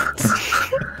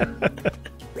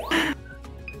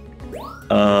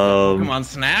 Come on,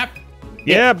 Snap.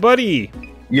 Yeah, buddy.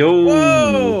 Yo!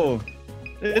 Whoa!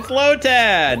 It's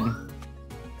Lotad.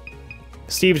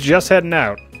 Steve's just heading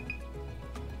out.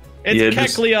 It's Yeah,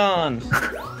 just- Kecleon.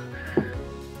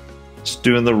 Just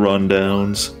doing the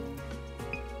rundowns.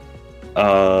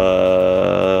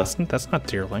 That's not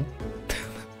Deerling.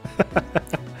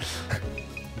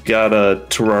 Got a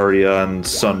Terraria on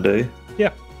Sunday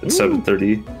Yeah. at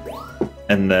 7:30,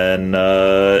 and then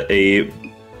a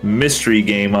mystery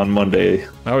game on Monday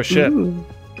Oh shit.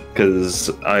 because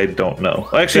I don't know.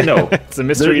 Actually, no. It's a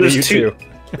mystery to There's you too.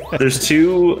 There's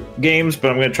 2 games,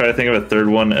 but I'm gonna try to think of a third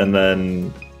one, and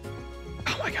then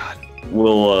Oh my god.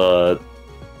 we'll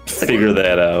figure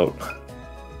that out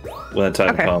when the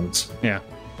time Okay. comes. Yeah.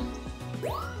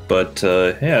 But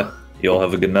yeah, you all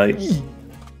have a good night.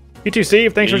 You too,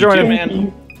 Steve. Thanks for You too, joining.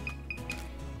 man.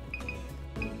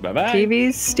 Bye bye.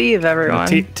 TV Steve, everyone.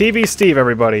 TV Steve,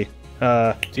 everybody.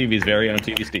 TV's very own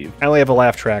TV Steve. I only have a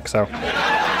laugh track, so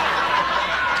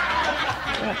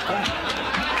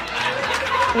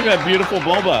Look at that beautiful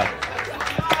boba.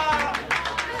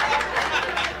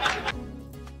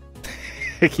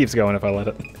 it keeps going if I let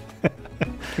it.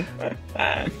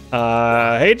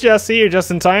 Hey Jesse, you're just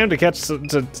in time to get some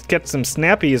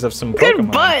snappies of some Good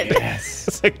Pokemon. butt. Yes.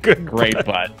 It's a good Great butt.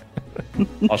 butt.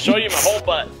 I'll show you my whole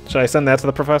butt. Should I send that to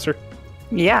the professor?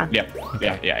 Yeah. Yep.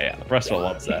 Yeah. The rest of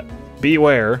loves that.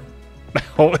 Beware.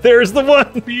 Oh, there's the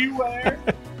one Beware.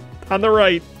 on the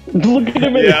right. Look at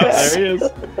him in Yeah, his there he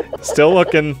is. Still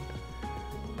looking.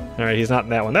 All right, he's not in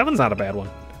that one. That one's not a bad one.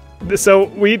 So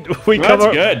we come That's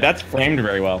up, good. That's framed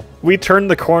very well. we turn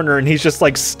the corner and he's just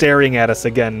like staring at us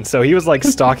again. So he was like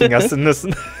stalking us in this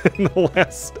in the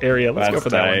last area. Let's go That's for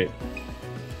that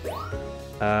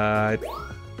tight.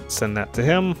 one. Send that to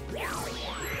him.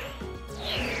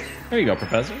 There you go,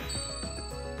 Professor.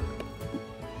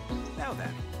 Now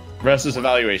then, Rest is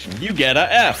evaluation. You get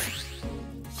a F.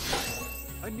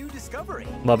 a new discovery.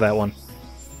 Love that one.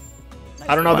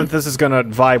 I don't know that this is gonna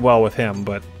vibe well with him,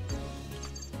 but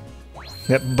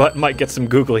that butt might get some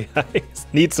googly eyes.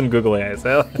 Need some googly eyes.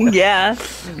 Yeah.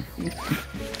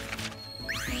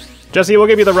 Jesse, we'll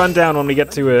give you the rundown when we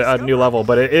get to a new level,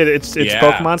 but it's Yeah.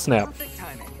 Pokemon Snap. Perfect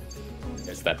timing.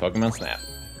 It's that Pokemon Snap.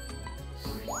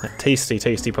 Tasty,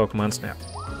 tasty Pokemon Snap.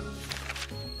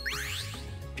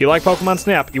 If you like Pokemon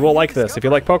Snap, you will like this. If you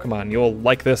like Pokemon, you'll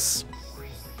like this.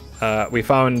 We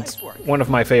found one of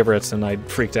my favorites, and I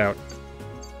freaked out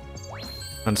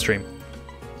on stream.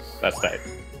 That's tight.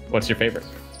 What's your favorite?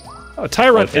 Oh,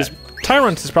 Tyrant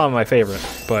What's is probably my favorite,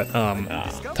 but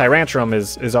Tyrantrum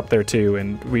is up there too.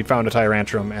 And we found a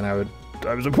Tyrantrum, and I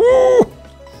was like, woo!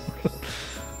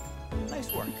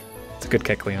 Good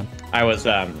kick, Leon. I was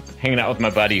hanging out with my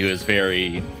buddy who is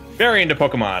very, very into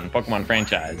Pokemon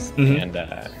franchise, and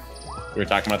we were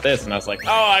talking about this, and I was like, "Oh,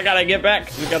 I gotta get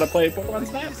back. We gotta play Pokemon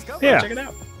Snap. Yeah. Check it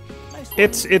out."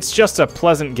 It's just a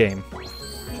pleasant game.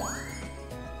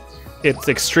 It's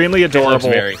extremely It looks adorable.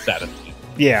 very satisfying.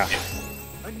 Yeah.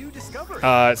 A new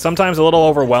discovery. Sometimes a little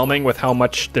overwhelming with how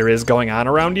much there is going on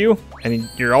around you, and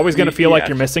you're always going to feel like Yeah.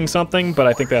 you're missing something. But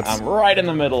I think that's I'm right in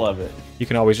the middle of it. you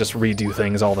can always just redo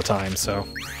things all the time. So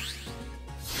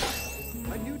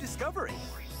A new discovery.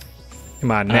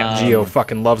 come on, Nat Geo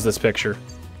fucking loves this picture.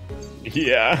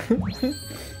 Yeah.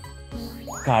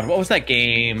 God, what was that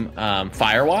game?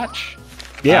 Firewatch?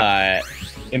 Yeah.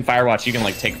 In Firewatch, you can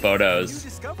like take New photos,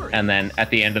 discovery. and then at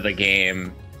the end of the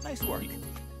game, Nice work.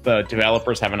 the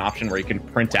developers have an option where you can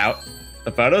print out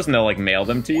the photos and they'll like mail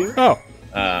them to you. Oh,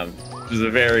 Which is a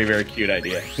very, very cute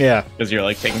idea yeah. because you're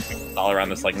like taking pictures all around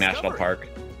this like national park.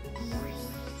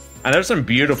 And there's some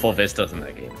beautiful vistas in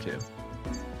that game too.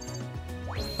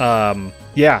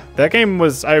 Yeah, that game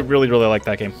was. I really, really like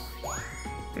that game.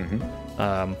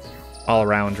 Mm-hmm. All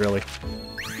around, really.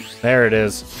 There it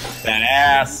is. That New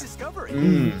ass. discovery.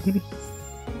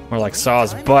 More like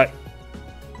Saw's butt.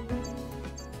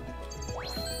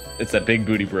 It's a big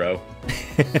booty bro.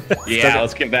 Yeah,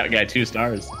 let's give that guy 2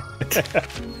 stars.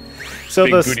 So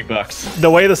Big the booty bucks. the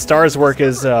way the stars work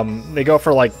is they go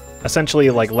for like essentially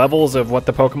like levels of what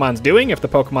the Pokemon's doing. If the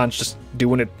Pokemon's just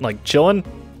doing it like chilling,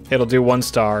 it'll do 1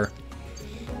 star.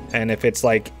 And if it's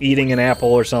like eating an apple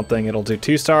or something, it'll do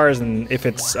 2 stars. And if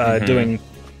it's doing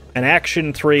an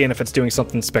action, 3, and if it's doing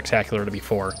something spectacular, it'll be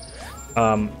 4.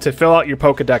 To fill out your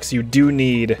Pokedex, you do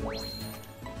need.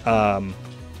 I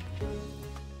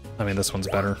mean, this one's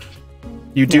better.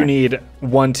 You do need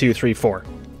 1, 2, 3, 4.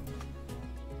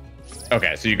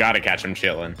 Okay, so you gotta catch him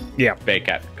chilling. Yeah. Bay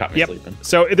cat caught me Yep. sleeping.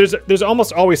 So there's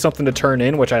almost always something to turn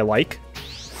in, which I like.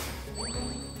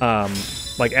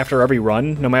 Like after every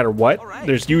run, no matter what,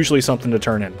 there's usually something to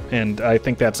turn in, and I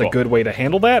think that's a Cool. good way to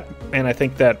handle that. And I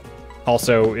think that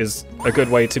also is a good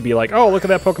way to be like, oh, look at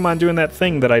that Pokemon doing that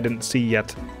thing that I didn't see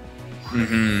yet.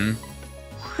 Mm-hmm.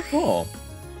 Cool.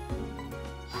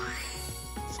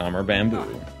 Summer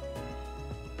bamboo.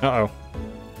 Uh-oh.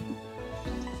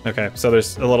 Okay, so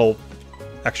there's a little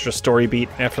extra story beat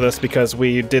after this because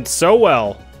we did so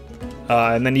well.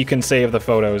 And then you can save the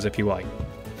photos if you like.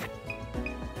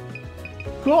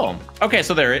 Cool. Okay,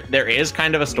 so there is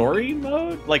kind of a story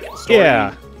mode, like story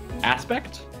Yeah.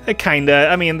 aspect. It kinda.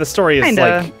 I mean, the story is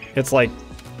Kinda. like, it's like,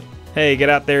 hey, get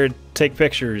out there, take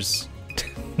pictures.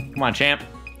 Come on, champ.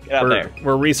 Get out there.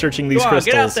 We're researching these Go on,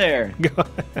 crystals. get out there.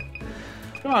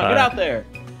 Come on, get out there.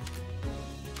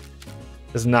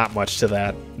 There's not much to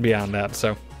that beyond that,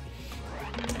 so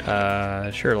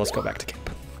sure, let's go back to camp.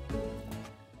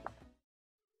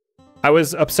 I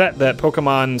was upset that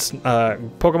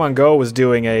Pokemon Go was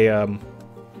doing a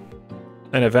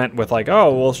an event with like,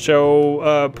 oh, we'll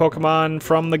show Pokemon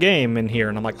from the game in here,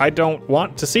 and I'm like, I don't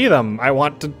want to see them. I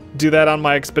want to do that on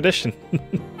my expedition.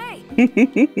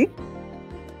 Hey,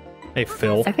 Hey,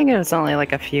 Phil. I think it was only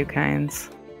like a few kinds.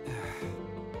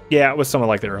 Yeah, it was some of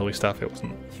like the early stuff. It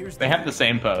wasn't. Here's They have the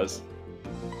same pose.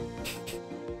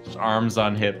 Just arms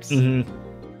on hips, Mm-hmm.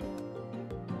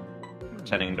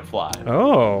 pretending to fly.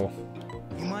 Oh,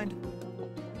 You mind?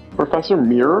 Professor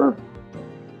Mirror?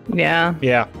 Yeah.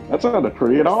 yeah, That's not a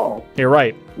tree at all. you're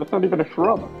right. That's not even a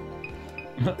shrub.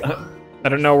 I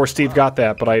don't know where Steve got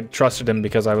that, but I trusted him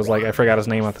because I was like, I forgot his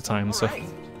name at the time. So. Right.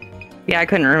 Yeah, I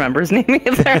couldn't remember his name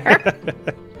either.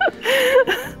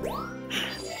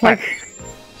 Like,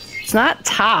 it's not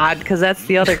Todd, because that's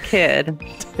the other kid.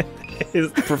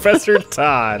 Is Professor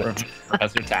Todd.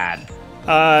 Professor Todd.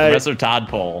 Uh, Professor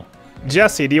Toddpole.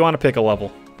 Jesse, do you want to pick a level?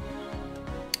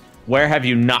 Where have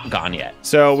you not gone yet?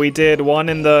 So we did one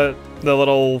in the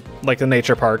little, like the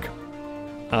nature park.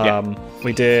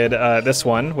 We did this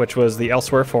one, which was the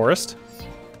Elsewhere Forest.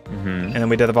 Mm-hmm. And then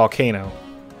we did the volcano.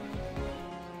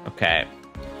 Okay.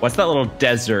 What's that little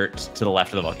desert to the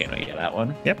left of the volcano? Yeah, that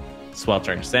one? Yep.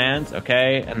 Sweltering Sands.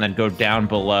 Okay. And then go down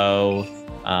below.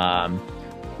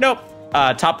 Nope.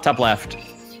 Top left.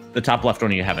 The top left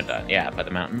one you haven't done. Yeah, by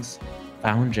the mountains.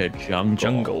 Founja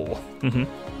Jungle. Mm-hmm.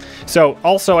 So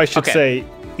also I should Okay. say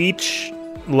each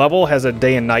level has a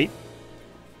day and night.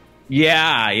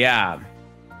 Yeah.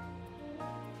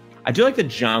 I do like the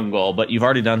jungle, but you've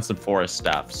already done some forest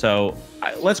stuff. So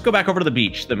let's go back over to the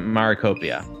beach, the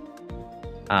Maracopia.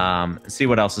 See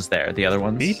what else is there. The other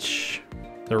ones? Beach,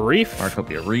 the reef,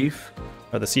 Maracopia Reef.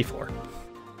 or the seafloor.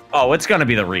 Oh, it's gonna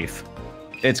be the reef.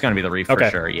 It's gonna be the reef Okay.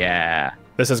 for sure. Yeah.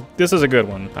 This is a good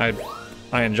one.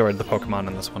 I enjoyed the Pokemon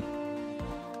in this one.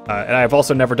 And I've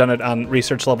also never done it on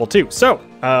research level 2. So,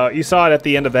 you saw it at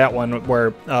the end of that one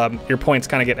where your points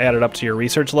kind of get added up to your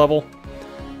research level.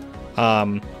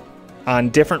 On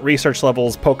different research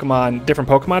levels, different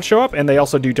Pokemon show up, and they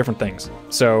also do different things.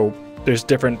 So, there's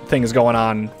different things going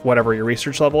on, whatever your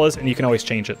research level is, and you can always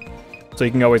change it. So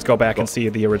you can always go back and see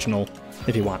the original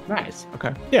if you want. Nice.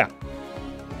 Okay. Yeah.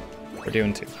 We're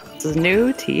doing 2. This is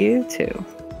new to you too.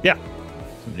 Yeah.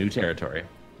 Some new territory.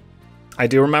 I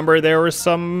do remember there was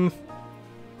some...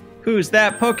 Who's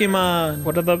that Pokemon?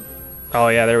 What are the... Oh,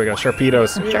 yeah, there we go.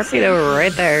 Sharpedos. Sharpedo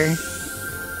right there.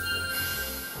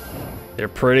 They're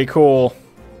pretty cool.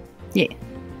 Yeah.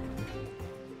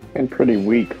 And pretty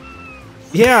weak.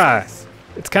 Yeah.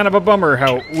 It's kind of a bummer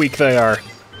how weak they are.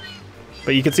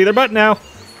 But you can see their butt now.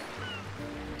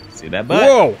 See that butt?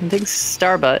 Whoa! Big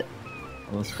Starbutt.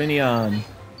 Little Spinneon.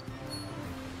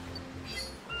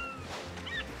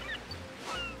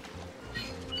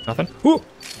 Nothing. Whoa!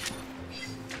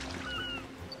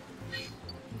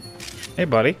 Hey,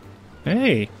 buddy.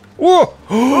 Hey. Whoa!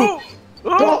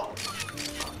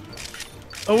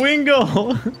 A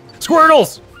Wingull!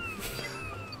 Squirtles!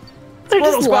 They're Squirtle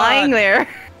just squad. lying there.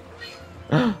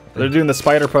 They're doing the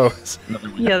spider pose.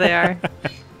 Yeah, they are.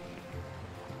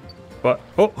 But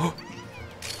oh,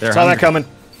 They're saw that hungry. coming.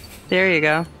 There you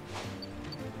go.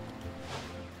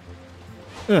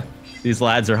 These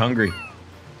lads are hungry.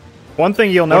 One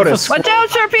thing you'll notice. Watch out,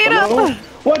 Sharpedo!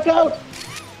 Watch out!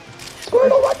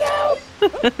 Squirtle, watch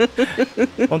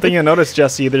out! One thing you'll notice,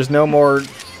 Jesse. There's no more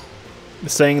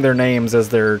saying their names as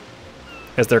their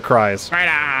cries.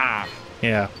 Right.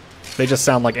 Yeah, they just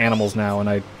sound like animals now, and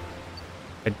I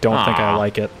don't think I Aw.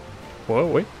 like it. Whoa,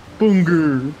 wait.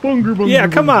 Bunger. Yeah,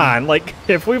 come on. Like,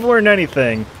 if we've learned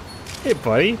anything, hey,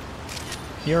 buddy,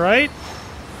 you all right?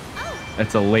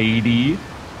 That's a lady.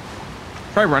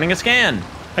 Try running a scan.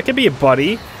 I could be a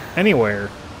buddy anywhere.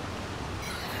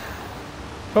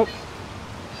 Oh,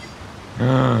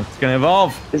 It's gonna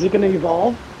evolve. Is it gonna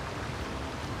evolve?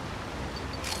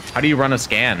 How do you run a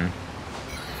scan?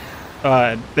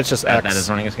 it's just X. That is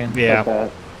running a scan? Yeah.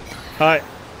 Like that.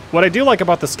 What I do like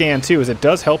about the scan too is it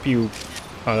does help you.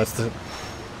 Oh, that's the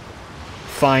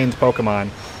find Pokemon.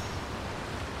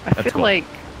 I That's feel cool. like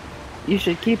you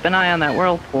should keep an eye on that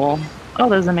whirlpool. Oh,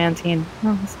 there's a Mantine.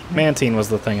 Oh, that's cute. Mantine was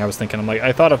the thing I was thinking. I'm like,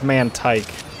 I thought of Mantike.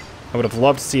 I would have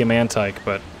loved to see a Mantike,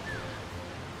 but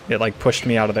it like pushed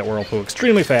me out of that whirlpool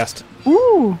extremely fast.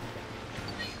 Ooh.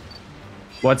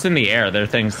 What's in the air? There are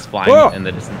things flying Whoa! in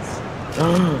the distance.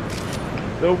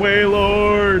 The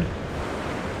Wailord!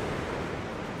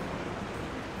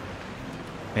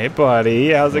 Hey,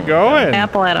 buddy, how's it going?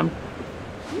 Apple at him.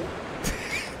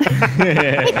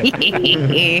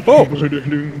 Oh,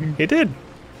 he did.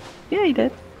 Yeah, he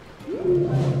did.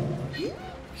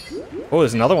 Oh,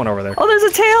 there's another one over there. Oh, there's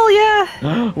a tail,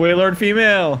 yeah. Wailord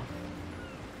female!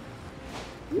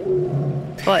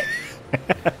 What?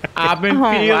 I've been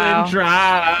Oh, feeling wow.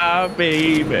 dry,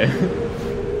 baby.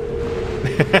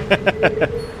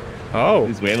 Oh,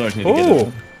 These Wailords need to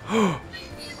get oh,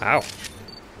 wow,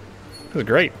 that was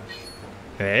great.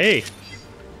 Hey,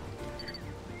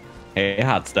 Hey,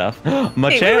 hot stuff.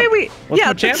 Machamp! Hey, wait. What's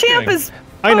Yeah, Machamp the champ doing? is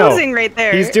I know. posing right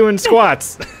there. He's doing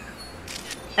squats,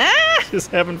 Ah! just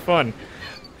having fun.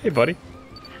 Hey, buddy,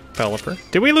 Pelipper.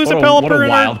 Did we lose What a a, Pelipper? what a in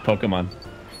wild Pokemon.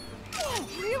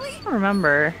 I don't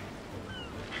remember.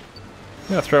 I'm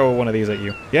gonna throw one of these at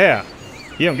you. Yeah,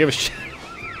 you don't give a shit.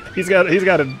 He's got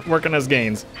to work on his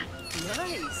gains.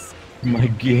 Nice. My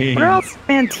game. What else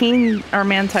Mantine or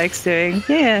Mantike's doing?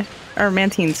 Yeah. Or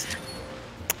Mantines.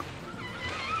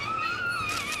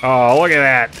 Oh, look at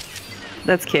that.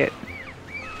 That's cute.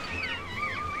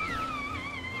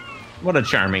 What a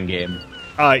charming game.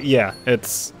 Yeah,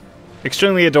 it's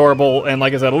extremely adorable, and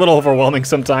like I said, a little overwhelming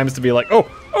sometimes to be like, oh,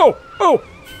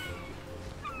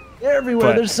 Everywhere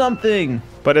But- there's something.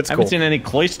 but it's I cool. haven't seen any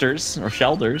cloisters or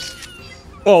shelders.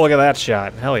 Oh, look at that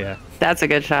shot. Hell yeah. That's a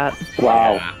good shot.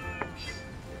 Wow.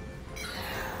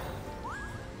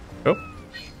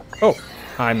 Oh,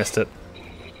 I missed it.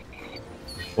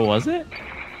 What was it?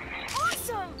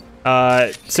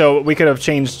 Awesome. So we could have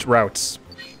changed routes.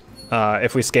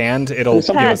 If we scanned, it'll There's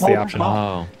give something us the called- option.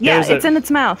 Oh. Yeah, There's a- it's in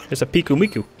its mouth. There's a Piku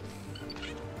Miku.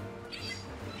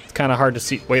 It's kind of hard to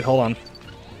see. Wait, hold on.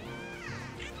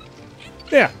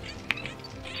 Yeah.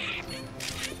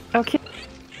 Okay.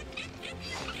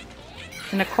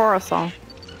 In a Coruscant.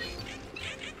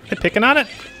 They picking on it?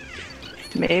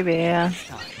 Maybe, yeah.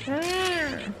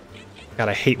 God,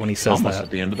 I hate when he says Almost that.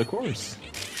 at the end of the course.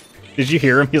 Did you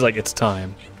hear him? He's like, it's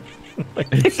time.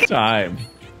 It's time.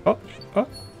 Oh, oh.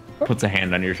 Puts a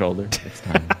hand on your shoulder. It's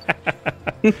time.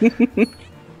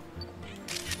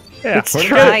 Yeah, It's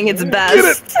trying its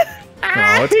best.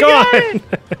 Oh, it's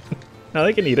gone. Now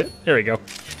they can eat it. There we go.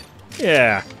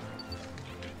 Yeah.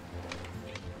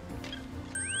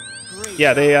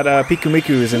 Yeah, they had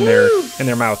Pikamikus in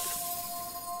their mouth.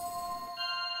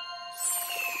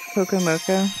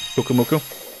 Kokomoko.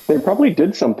 Pikamiku. They probably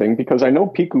did something because I know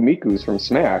Piku Mikus from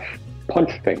Smash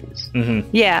punch things. Mm-hmm.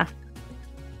 Yeah.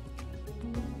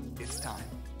 It's time.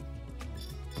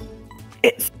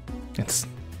 It's It's.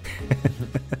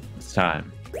 It's time.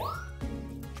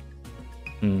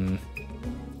 Hmm.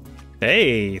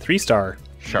 Hey, 3-star.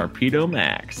 Sharpedo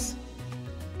Max.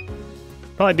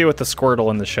 Probably do with the Squirtle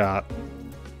in the shot.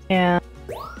 yeah.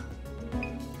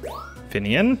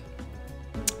 Finian.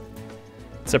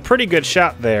 It's a pretty good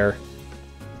shot there,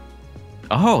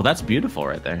 Oh, that's beautiful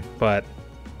right there. but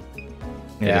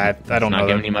yeah, I don't know. Not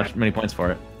giving That, you many points for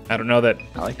it. I don't know that.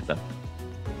 I like it though.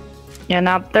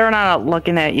 Yeah, they're not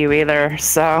looking at you either,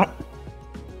 so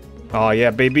Oh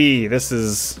yeah, baby, this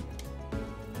is.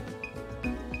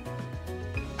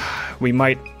 We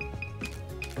might,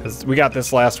 because we got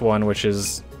this last one, which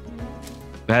is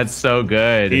That's so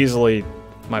good. easily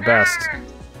my best.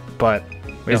 But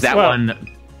we Is also- that well, one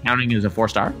counting as a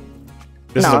 4-star?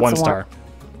 This No, is a it's a 1-star.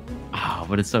 Oh,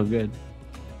 but it's so good.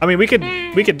 I mean, we could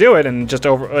do it and just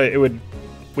over. It would.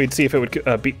 We'd see if it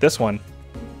would beat this one,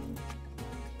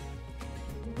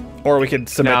 or we could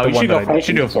submit No, the you one should that go. I You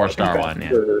should do a I think 4-star that's one. Yeah.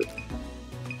 your-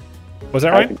 was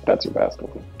that I right? think that's your best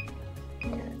one.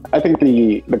 I think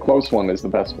the close one is the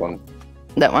best one.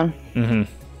 that one.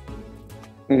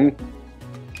 Mm-hmm. Mm-hmm.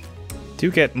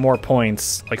 Do get more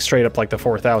points, like straight up, like the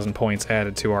 4,000 points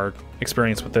added to our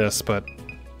experience with this, but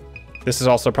this is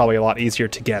also probably a lot easier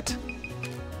to get,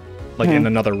 like in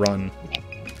another run.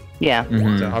 Yeah.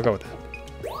 Mhm. So I'll go with that.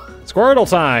 Squirtle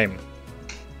time!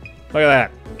 Look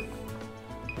at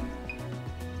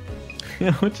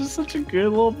Which is such a good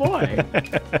little boy.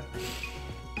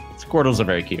 Squirtles are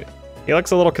very cute. that. He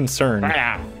looks a little concerned.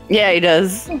 Yeah, he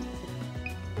does.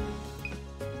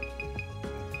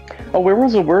 Oh, where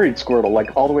was the worried Squirtle?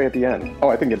 Like all the way at the end. Oh,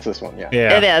 I think it's this one. Yeah.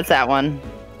 Yeah. It is that one.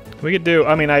 We could do.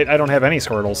 I mean, I don't have any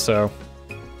Squirtles, so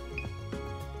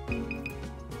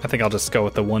I think I'll just go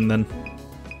with the one then.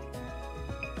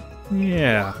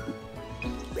 Yeah.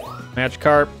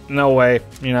 Magikarp, no way.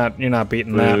 You're not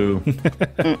beating Boo.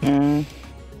 that. Mm-mm.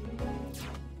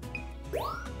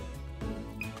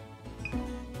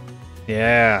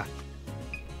 Yeah.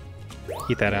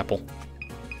 Eat that apple.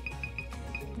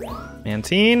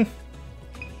 Mantine.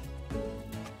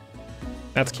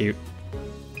 That's cute.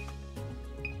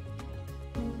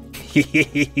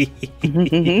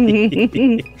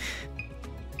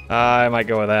 I might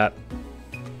go with that.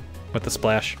 With the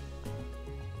splash.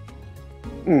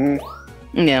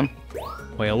 Mm-hmm. Yeah.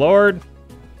 Whale Lord.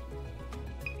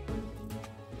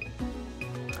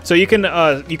 So you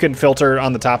can filter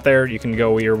on the top there. You can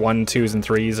go your 1, 2s, and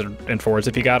 3s and 4s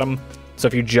if you got them. So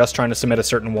if you're just trying to submit a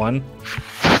certain one,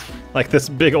 like this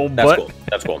big old That's butt. cool.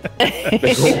 That's cool.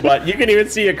 Big old butt. You can even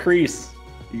see a crease.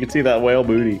 You can see that whale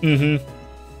booty.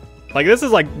 Mm-hmm. Like this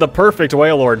is like the perfect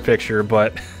Whale Lord picture,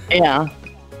 but Yeah.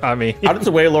 I mean, How does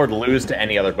the whale lord lose to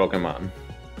any other Pokemon?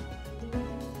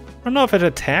 I don't know if it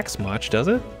attacks much, does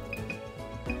it?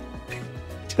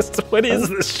 Just what is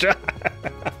this shot?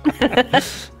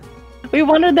 We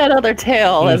wanted that other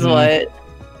tail, is Mhm. what.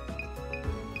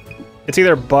 It's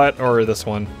either butt or this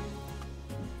one.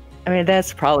 I mean,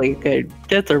 that's probably good.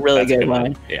 That's a really That's a good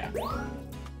one. Yeah.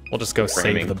 We'll just go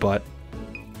Framing. save the butt.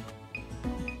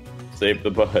 Save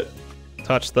the butt.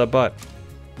 Touch the butt.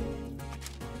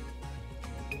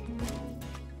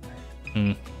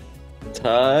 Hmm.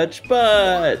 Touch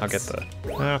butt. I'll get the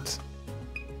that.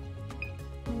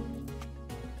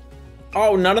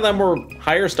 Oh, none of them were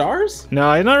higher stars? No,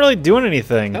 I'm not really doing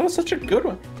anything. That was such a good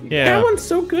one. Yeah. That one's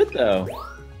so good though.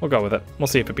 We'll go with it. We'll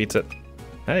see if it beats it.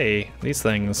 Hey, these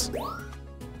things.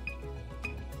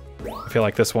 I feel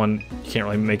like this one you can't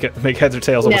really make heads or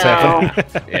tails of what's No.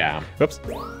 happening. Yeah. Whoops.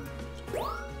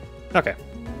 Okay.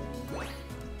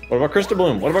 What about Crystal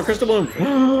Bloom? What about Crystal Bloom?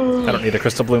 I don't need a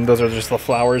crystal bloom. Those are just the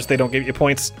flowers. They don't give you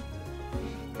points.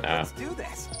 Nah. Let's do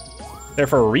this. They're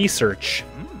for research.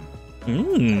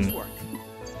 Mmm. Nice work.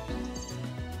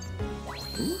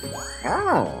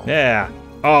 Yeah.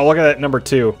 Oh, look at that number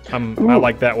 2. I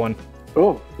like that one.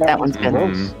 Oh, That one's good.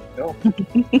 gross. No.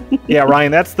 Yeah,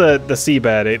 Ryan, that's the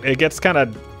seabed. It gets kind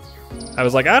of. I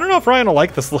was like, I don't know if Ryan will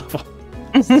like this level.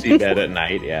 Seabed at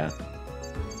night, yeah.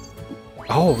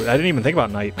 Oh, I didn't even think about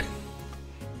night.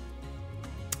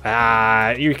 Ah,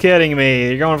 you're kidding me.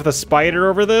 You're going for the spider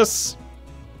over this?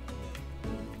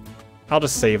 I'll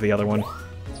just save the other one.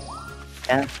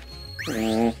 Yeah.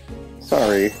 Mm.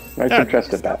 Sorry, I Yeah.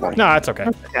 suggested that one. No, that's okay.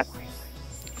 Okay.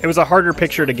 It was a harder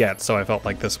picture to get, so I felt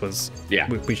like this was. Yeah.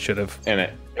 We should have. And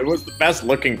it was the best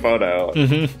looking photo.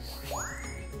 Mm-hmm.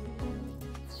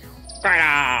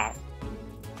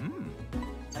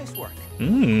 Nice work.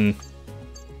 Mm.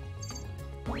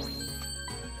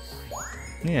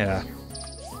 Yeah.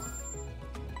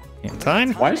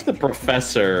 Time? Why is the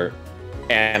professor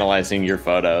analyzing your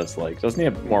photos? Like, doesn't he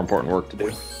have more important work to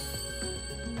do?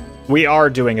 We are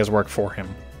doing his work for him.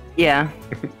 Yeah.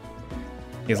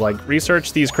 He's like,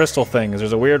 research these crystal things.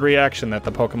 There's a weird reaction that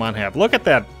the Pokemon have. Look at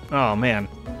that. Oh, man.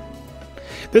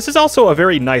 This is also a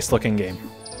very nice looking game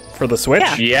for the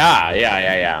Switch.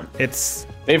 Yeah. It's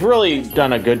They've really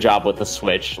done a good job with the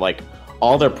Switch. Like,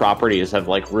 all their properties have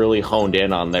like really honed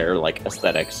in on their like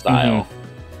aesthetic style.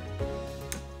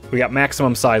 we got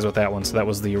maximum size with that one, so that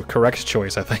was the correct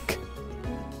choice, I think.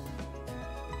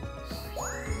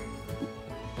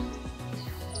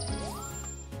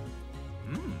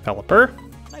 Pelipper.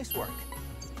 Nice work.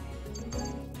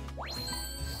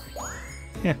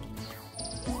 Yeah.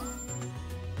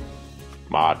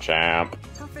 Machamp.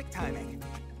 Perfect timing.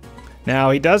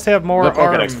 Now he does have more The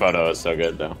Pokedex arm. photo is so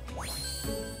good though.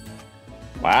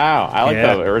 Wow, I like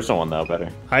Yeah. the original one though better.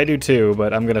 I do too,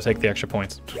 but I'm gonna take the extra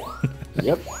points.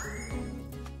 Yep.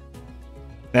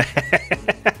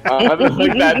 I don't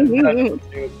think that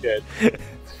was good.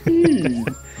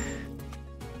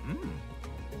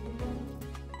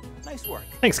 Nice work.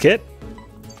 Thanks, Kit.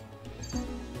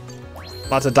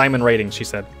 Lots of diamond ratings, she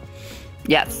said.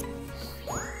 Yes.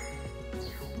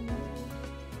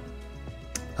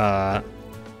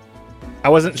 I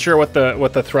wasn't sure what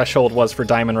the threshold was for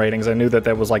diamond ratings. I knew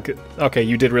that was like, okay,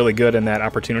 you did really good in that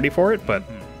opportunity for it, but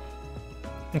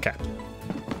okay.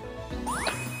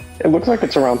 It looks like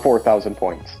it's around 4,000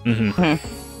 points.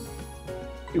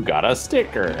 Mm-hmm. You got a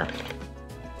sticker.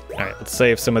 All right, let's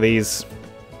save some of these.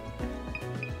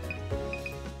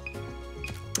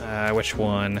 Which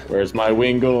one? Where's my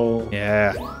Wingle?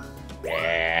 Yeah,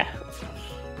 Yeah.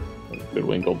 Good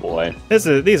Wingle boy.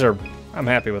 these are. I'm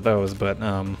happy with those, but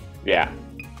Yeah.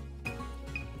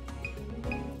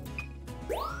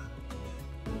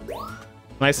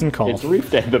 nice and calm. It's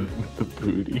reefed and the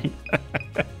booty.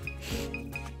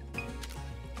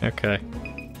 Okay.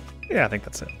 Yeah, I think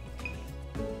that's it.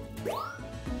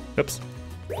 Oops.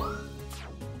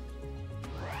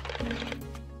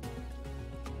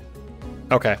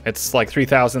 Okay, it's like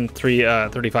 3,000,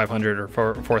 3,500 or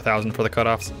 4,000 for the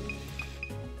cutoffs.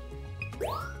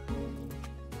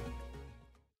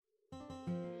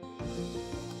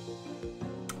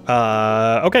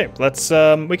 Okay, let's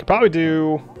we could probably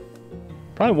do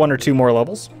one or two more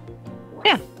levels.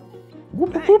 Yeah.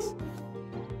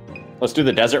 Let's do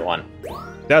the desert one.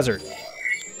 Desert.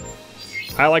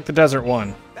 I like the desert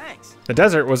one. Thanks. The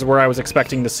desert was where I was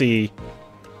expecting to see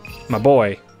my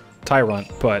boy,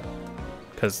 Tyrant, but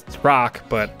because it's rock,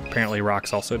 but apparently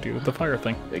rocks also do the fire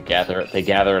thing. They gather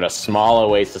at a small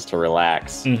oasis to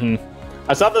relax. Mm-hmm.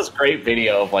 I saw this great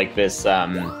video of like this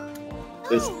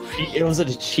was it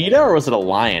a cheetah or was it a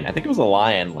lion? I think it was a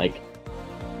lion, like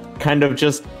kind of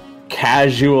just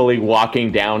casually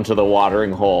walking down to the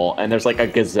watering hole, and there's like a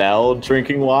gazelle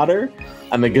drinking water,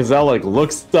 and the gazelle like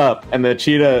looks up, and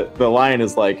the lion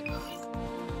is like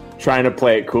trying to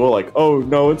play it cool, like, oh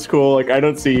no, it's cool, like I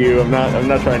don't see you, I'm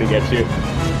not trying to get you.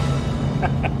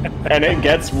 And it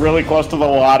gets really close to the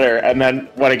water, and then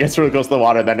when it gets really close to the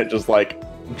water, then it just like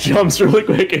jumps really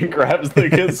quick and grabs the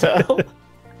gazelle.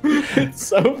 It's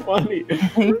so funny.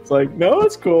 It's like, no,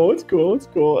 it's cool.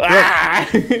 Ah!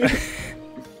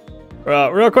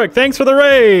 Real quick, thanks for the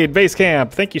raid, Base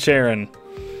Camp. Thank you, Sharon.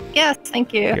 Yes,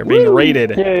 thank you. You're being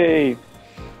raided. Yay!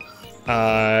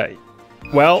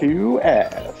 Well,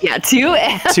 2S. Yeah,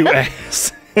 2S.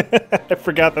 2S. I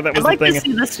forgot that I'd was like the to thing.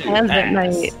 see the sands at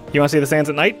night. You want to see the sands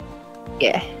at night?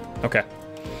 Yeah, Okay.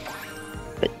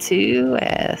 but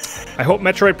 2S. I hope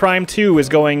Metroid Prime 2 is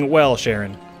going well,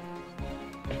 Sharon.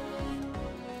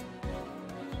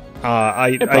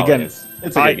 It probably is.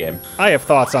 It's a good game. I have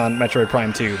thoughts on Metroid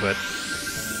Prime 2, but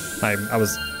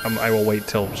I will wait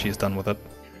till she's done with it.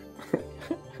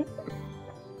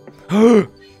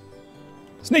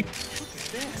 Snake.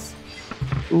 This.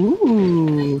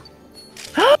 Ooh.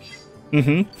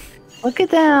 Mm-hmm. Look at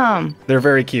them. They're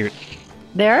very cute.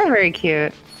 They are very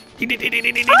cute.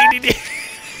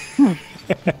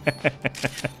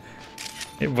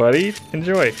 Hey, buddy,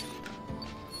 enjoy.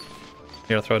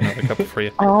 Here, I'll throw another couple for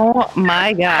you. Oh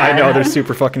my god. I know, they're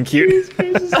super fucking cute.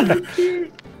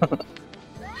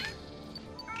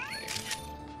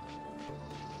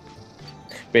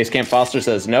 Basecamp Foster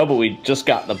says no, but we just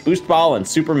got the boost ball and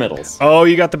super middles. Oh,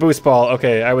 you got the boost ball.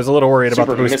 Okay, I was a little worried about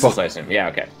Super the boost missiles, ball. I assume. Yeah,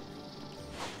 okay.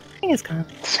 I think it's gone.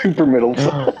 Super middles.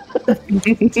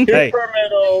 Hey, Super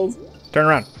middles. turn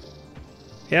around.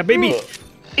 Yeah, baby.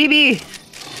 BB.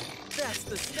 That's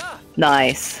the stuff.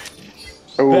 Nice.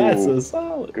 That's Oh, a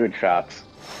solid. good shots.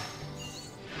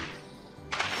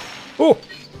 Oh,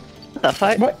 What the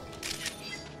fuck? What?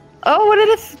 Oh, what did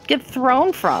it get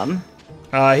thrown from?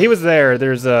 he was there.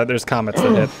 There's comets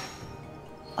that hit.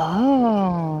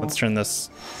 Oh. Let's turn this.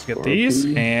 Let's get these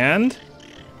and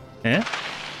yeah.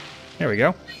 There we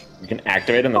go. You can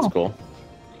activate them. That's cool.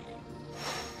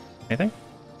 Anything?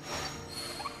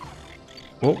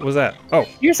 What was that? Oh,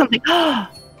 Here's something.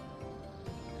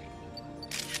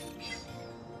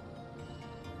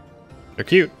 they're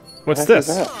cute. What's What the heck this?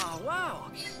 is that? Oh,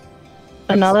 wow.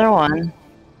 Another one.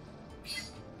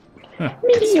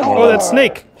 Oh, that's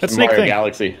Snake. That's Snake Mario thing.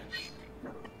 Galaxy.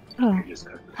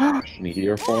 Oh.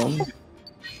 Meteor form.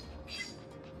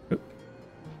 Is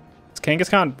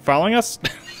Kangaskhan following us?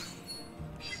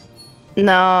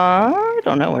 No, I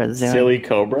don't know where it's doing. Silly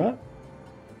Cobra.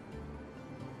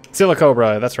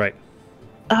 Silicobra, that's right.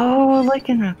 Oh,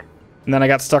 Lycanroc. And then I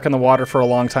got stuck in the water for a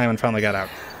long time and finally got out.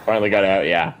 Finally got out,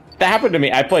 yeah. That happened to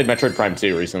me. I played Metroid Prime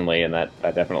 2 recently, and that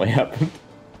definitely happened.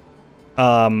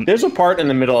 There's a part in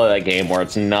the middle of that game where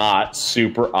it's not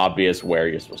super obvious where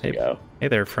you're supposed to go. Hey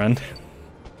there, friend.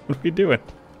 What are we doing?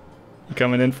 You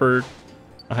coming in for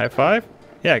a high five?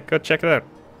 Yeah, go check it out.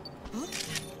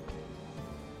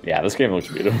 Yeah, this game looks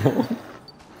beautiful.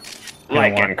 You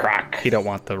don't want- Croc. You don't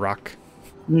want the rock.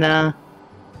 Nah.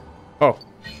 Oh,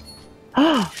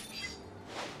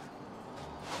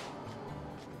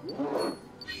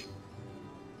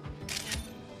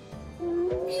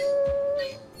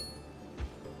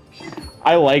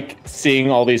 I like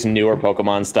seeing all these newer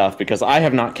Pokemon stuff because I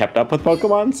have not kept up with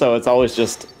Pokemon, so it's always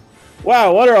just,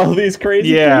 wow, what are all these crazy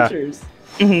Yeah. creatures?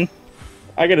 Mm-hmm.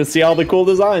 I get to see all the cool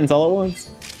designs all at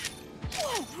once.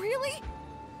 Oh, really?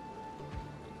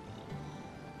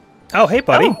 oh, hey,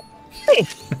 buddy. Hey.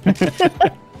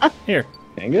 Here,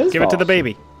 Kangas? give it to the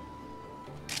baby.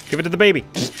 Give it to the baby.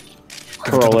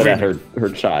 Curl it at her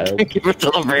child. Give it to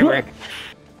the Braybrick.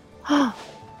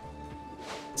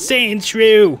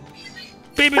 Sandshrew.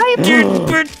 Baby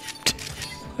bird.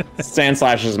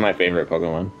 Sandslash is my favorite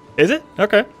Pokemon. Is it?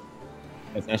 Okay.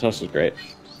 Sandslash is great.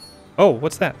 Oh,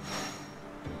 what's that?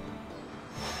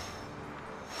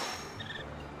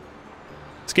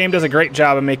 This game does a great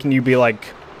job of making you be like,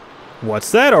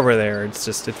 what's that over there? It's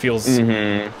just, it feels,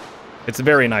 it's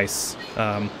very nice.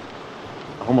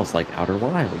 Almost like Outer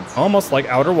Wilds. Almost like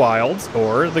Outer Wilds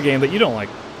or the game that you don't like.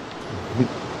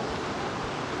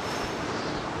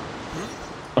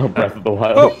 Oh, Breath of the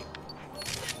Wild.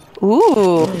 Oh,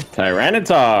 Ooh.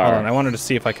 Tyranitar. hold on. I wanted to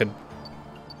see if I could.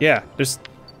 Yeah, there's.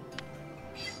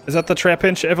 Is that the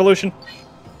Trapinch evolution?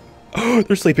 Oh,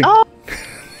 they're sleeping. Oh,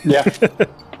 Yeah.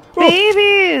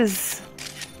 babies.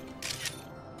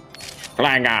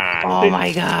 Flangon. Oh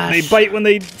my gosh. They bite when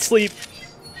they sleep.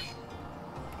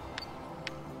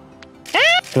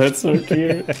 That's so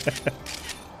cute.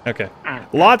 Okay.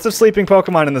 Lots of sleeping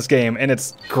Pokemon in this game, and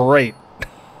it's great.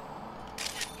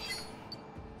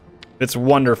 It's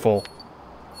wonderful.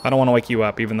 I don't want to wake you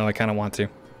up, even though I kind of want to.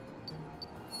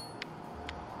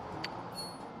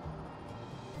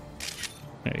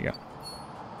 There you go.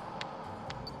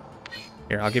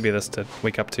 Here, I'll give you this to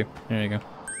wake up to. There you go.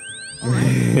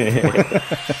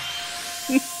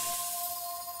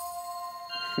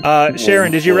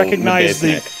 Sharon, did you recognize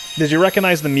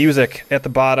the music at the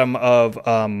bottom of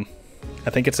I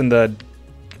think it's in the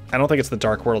I don't think it's the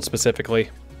Dark World specifically.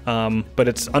 But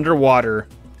it's underwater.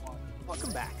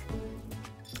 Welcome back.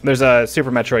 There's a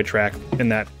Super Metroid track in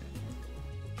that.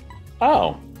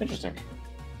 Oh, interesting.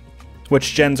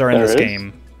 Which gens are in There this is?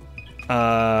 game?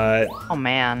 Oh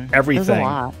man. Everything. There's a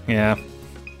lot. Yeah,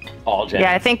 All gens.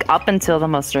 Yeah, I think up until the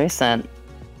most recent.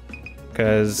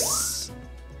 because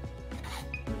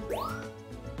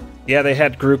yeah, they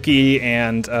had Grookey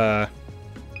and that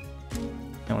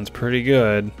one's pretty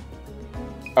good.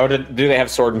 Oh, do they have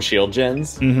Sword and Shield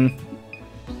gens?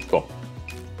 Mm-hmm. Cool.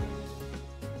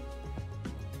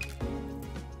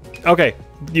 Okay,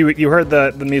 you heard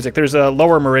the music. There's a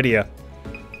Lower Meridia.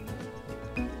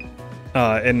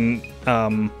 In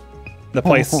the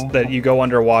place that you go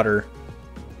underwater.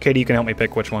 Katie, you can help me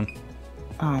pick which one.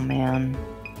 Oh man.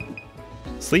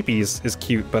 Sleepy's is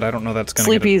cute, but I don't know that's gonna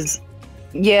Sleepy's.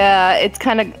 Yeah, it's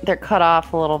kind of they're cut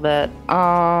off a little bit.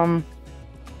 Oh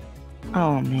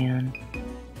man.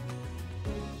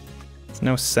 There's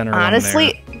no center. one there.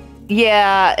 Honestly,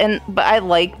 yeah, but I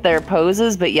like their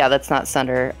poses, but yeah, that's not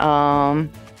center.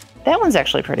 That one's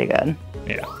actually pretty good.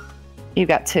 Yeah. You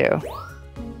got 2.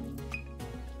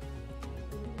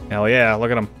 Hell yeah,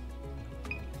 look at them.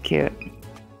 Cute.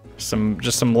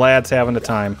 Just some lads having a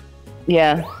time.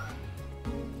 Yeah.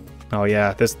 Oh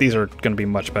yeah, these are gonna be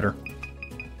much better.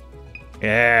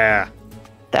 Yeah.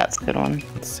 That's a good one.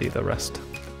 Let's see the rest.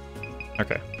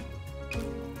 Okay.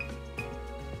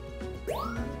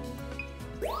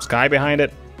 Sky behind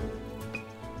it.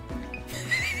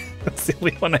 That's the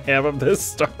only one I have of this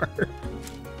star.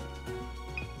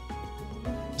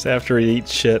 Just after he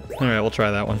eats shit. Alright, we'll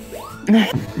try that one.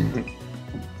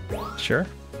 Sure.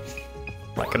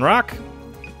 Lycan Rock.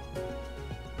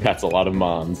 That's a lot of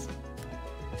mons.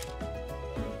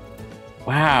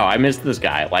 Wow, I missed this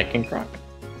guy. Lycan Croc.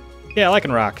 Yeah,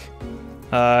 Lycan Rock.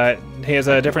 He has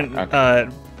a different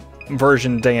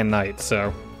version day and night,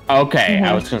 so. Okay,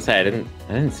 I was gonna say I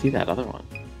didn't see that other one.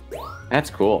 That's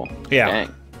cool. Yeah.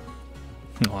 Dang.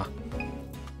 Aw.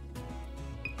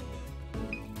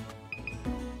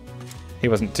 He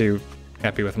wasn't too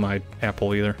happy with my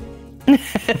apple either.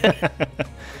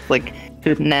 Like,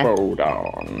 nah. Hold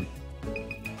on.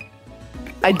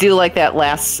 I do like that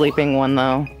last sleeping one,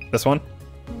 though. This one?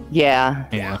 Yeah.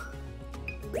 Yeah.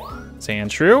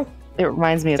 Sandshrew? It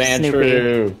reminds me of Snoopy.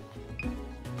 Sandshrew.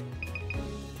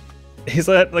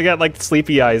 They got like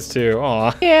sleepy eyes too.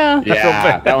 Aw. Yeah.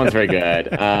 Yeah, that one's very good.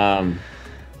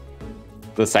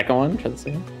 The second one, should I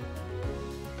say?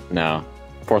 No.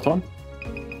 Fourth one?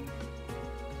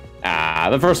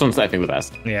 The first one's I think the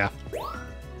best. Yeah.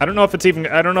 I don't know if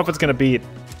it's gonna beat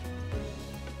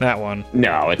that one.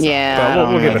 No, it's Yeah. But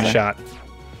we'll give it a shot.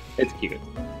 It's cute.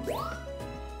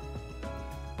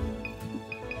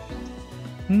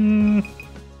 I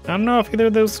don't know if either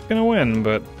of those is gonna win,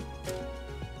 but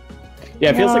Yeah,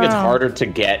 it feels like it's Yeah. harder to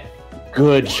get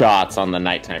good shots on the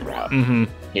nighttime route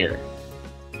here.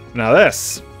 now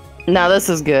this. Now this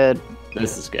is good.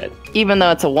 This is good. Even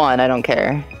though it's a 1, I don't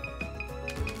care.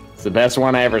 It's the best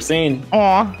one I ever seen.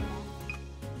 Aw. Kind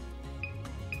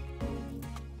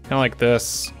of like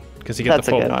this because you get That's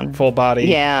a good the one. full body.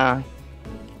 Yeah.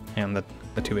 And the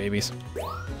 2 babies.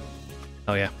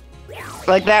 Oh yeah.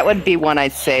 Like, that would be one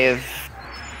I'd save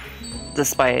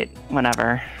despite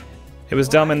whenever. It was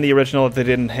dumb in the original that they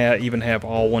didn't even have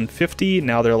all 150.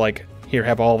 Now they're like, here,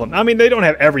 have all of them. I mean, they don't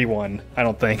have everyone, I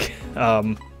don't think.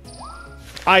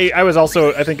 I was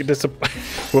also, I think,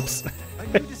 whoops.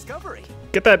 A new discovery.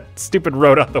 Get that stupid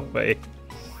road out of the way.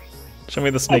 Show me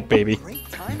the snake baby. Great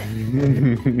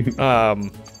timing.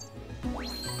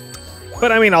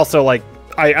 But I mean, also, like,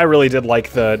 I really did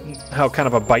like how kind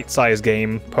of a bite-sized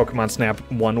game Pokemon Snap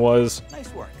 1 was.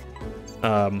 Nice work.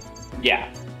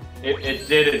 Yeah. It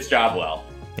did its job well.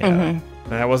 Yeah.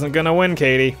 That wasn't gonna win,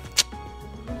 Katie.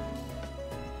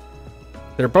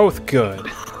 They're both good.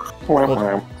 We'll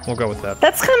go with that.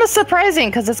 That's kind of surprising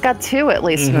because it's got 2 at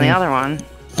least in the other one.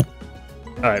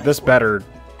 All right, this better.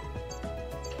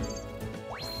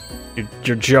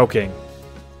 You're joking.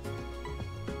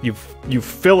 You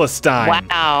Philistine.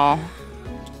 Wow.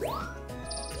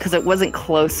 Because it wasn't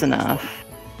close enough.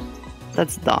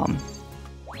 That's dumb.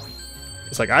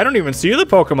 It's like, I don't even see the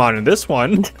Pokemon in this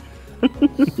one.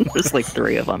 There's like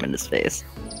 3 of them in his face.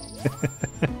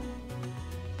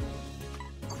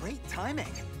 Great timing.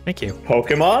 Thank you.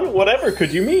 Pokemon? Whatever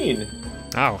could you mean?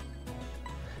 Oh.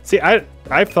 See, I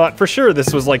thought for sure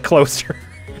this was like closer.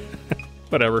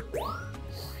 Whatever.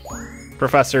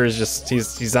 Professor is just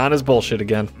he's on his bullshit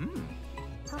again.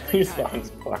 He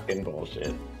sounds fucking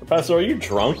bullshit. Professor, are you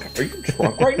drunk? Are you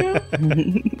drunk right now?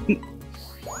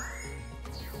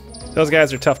 Those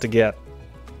guys are tough to get.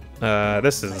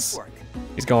 This Nice is work.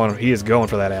 he is going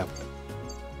for that app.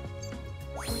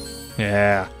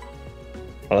 Yeah.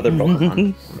 What other Pokemon?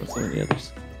 I don't see any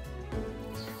others.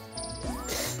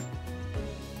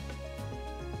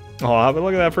 Oh, but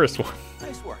look at that first one.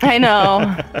 Nice work. I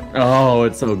know. Oh,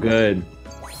 it's so good.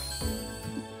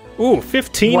 Ooh,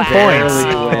 15 Wow.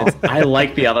 points. I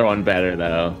like the other one better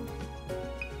though.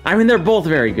 I mean, they're both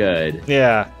very good.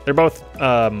 Yeah, they're both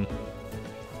the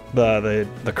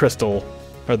crystal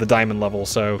or the diamond level,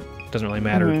 so it doesn't really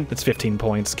matter. It's 15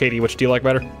 points. Katie, which do you like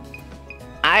better?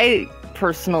 I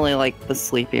personally like the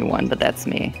sleepy one, but that's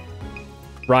me.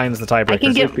 Ryan's the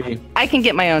tiebreaker. I can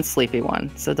get my own sleepy one,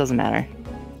 so it doesn't matter.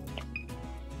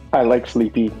 I like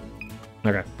Sleepy.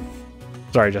 Okay.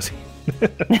 Sorry, Jesse.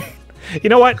 You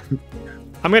know what?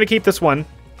 I'm gonna keep this one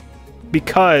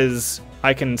because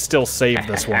I can still save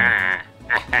this one.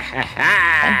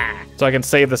 So I can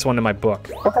save this one in my book.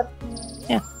 Okay.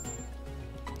 Yeah.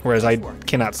 Whereas I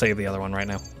cannot save the other one right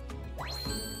now.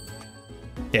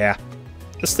 Yeah.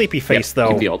 The sleepy face, though.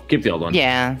 Keep the old one.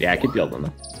 Yeah. Yeah, keep the old one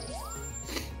though.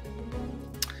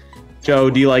 Joe,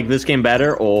 do you like this game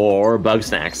better or Bug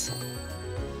Snacks?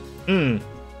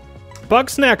 Bug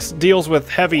Snacks deals with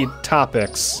heavy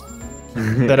topics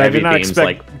that I did not Games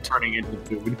expect, like turning into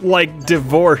food. like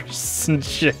divorce and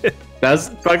shit. Does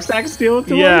Bug Snacks deal with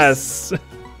divorce? Yes.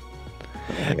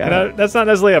 And that's not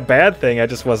necessarily a bad thing. I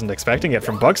just wasn't expecting it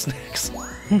from Bug Snacks.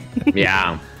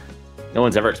 Yeah. No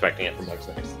one's ever expecting it from Bug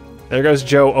Snacks. There goes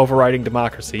Joe overriding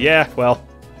democracy. Yeah, well,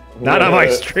 not on my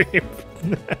stream.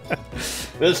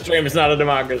 This stream is not a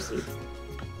democracy.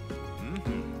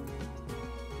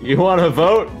 You want to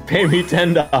vote? Pay me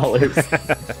 $10.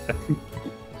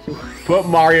 Put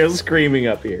Mario screaming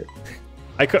up here.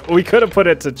 We could have put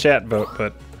it to chat vote,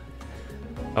 but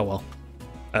oh well.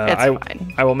 It's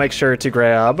fine. I will make sure to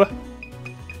grab.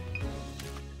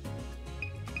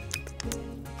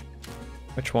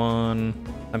 Which one?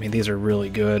 I mean, these are really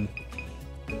good.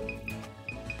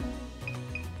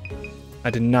 I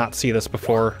did not see this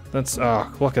before. That's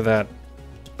look at that.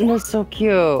 That's so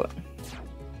cute.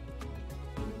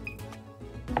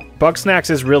 Bug Snacks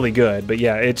is really good, but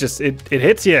yeah, it hits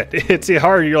you. It hits you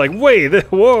hard. You're like, wait,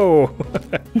 whoa,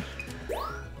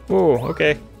 whoa,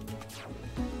 okay.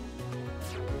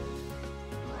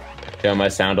 Yeah, my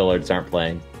sound alerts aren't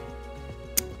playing.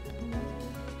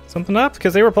 Something up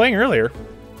because they were playing earlier.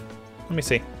 Let me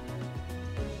see.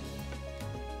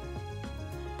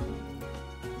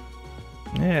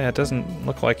 Yeah, it doesn't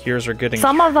look like yours are getting.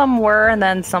 Some of them were, and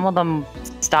then some of them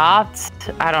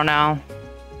stopped. I don't know.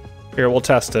 Here, we'll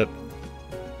test it.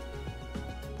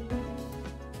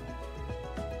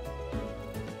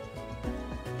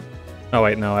 Oh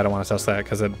wait, no, I don't want to test that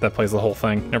because that plays the whole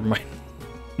thing. Never mind.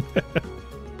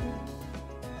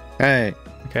 Hey.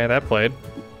 Okay, that played.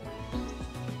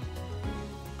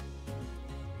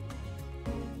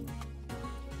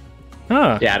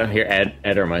 Huh. Yeah, I don't hear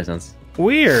Ed or my sense.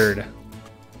 Weird.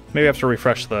 Maybe I have to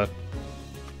refresh the...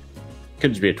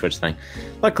 Could just be a Twitch thing.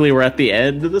 Luckily, we're at the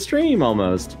end of the stream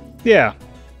almost. Yeah.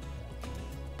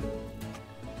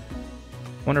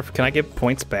 Wonder if... Can I give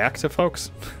points back to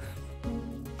folks?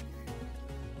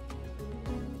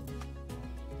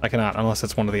 I cannot, unless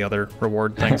it's one of the other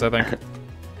reward things, I think.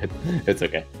 It's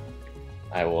okay.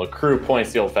 I will accrue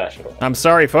points the old-fashioned way. I'm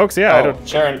sorry, folks. Yeah, I don't...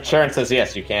 Sharon says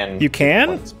yes, you can. You can?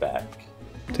 Points back.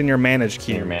 It's in your manage In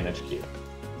queue. your manage queue.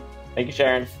 Thank you,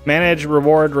 Sharon. Manage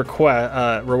reward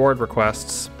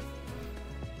requests.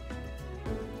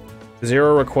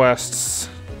 0 requests.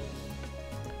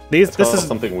 This is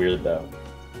something weird though.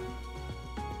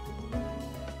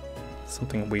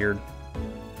 something weird.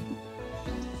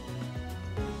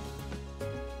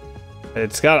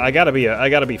 I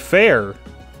gotta be fair.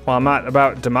 While I'm not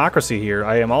about democracy here,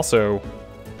 I am also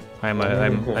I'm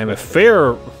a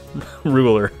fair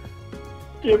ruler.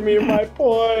 Give me my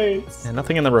points. And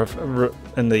nothing in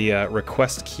the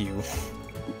request queue.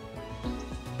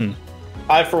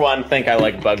 I, for one, think I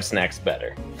like Bug Snacks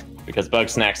better because Bug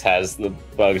Snacks has the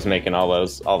bugs making all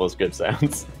those good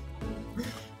sounds.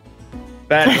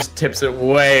 That just tips it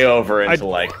way over into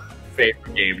like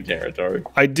favorite game territory.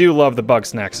 I do love the Bug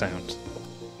Snack sound.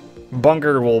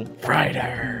 Bunger will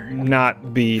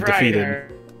not be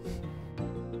defeated.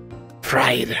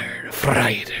 Frider.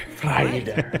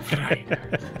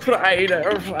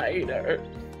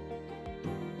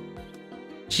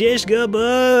 Shishka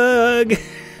Bug.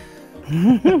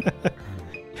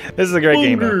 This is a great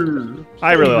game, though.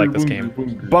 I really like this game.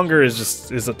 Bunger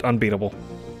is unbeatable.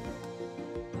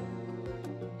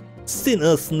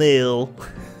 Sinner Snail.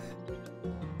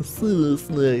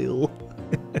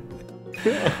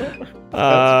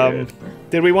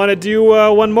 Did we want to do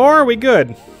one more? Are we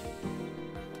good?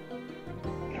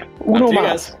 Up to you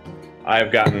guys.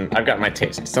 I've got my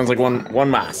taste. Sounds like one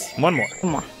mass. One more.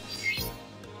 Come on.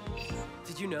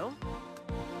 Did you know?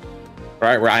 All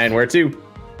right, Ryan, where to?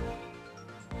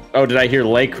 Oh, did I hear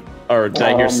lake or did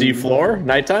I hear sea floor?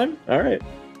 Nighttime? All right.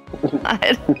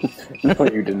 No,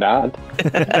 you did not.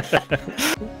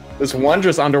 This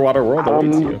wondrous underwater world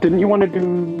awaits you. Didn't you want to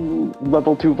do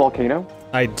level 2 volcano?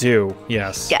 I do,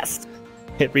 yes. Yes.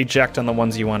 Hit reject on the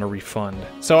ones you want to refund.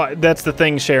 So that's the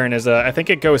thing, Sharon, is I think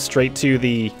it goes straight to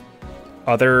the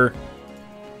other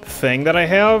thing that I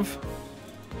have.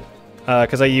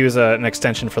 Because I use an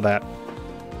extension for that.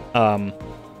 Let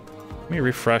me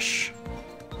refresh.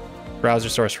 Browser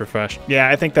source refresh. Yeah,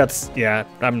 I think that's... Yeah,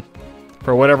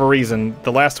 for whatever reason,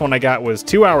 the last one I got was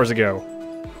 2 hours ago.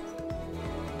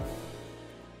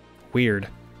 Weird.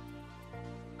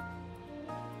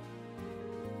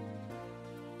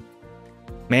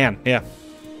 Man, yeah.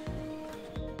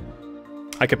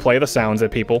 I could play the sounds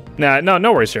at people. Nah,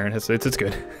 no worries, Sharon. It's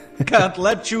good. Can't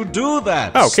let you do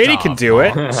that. Oh, Katie can do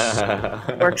it.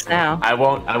 Works now. I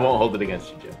won't hold it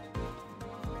against you, Jim.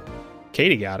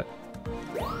 Katie got it.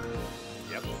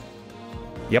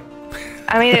 Yep.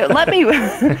 I mean, it let me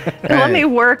let me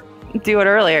do it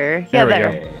earlier. Yeah,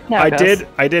 there. Now it goes.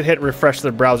 I did hit refresh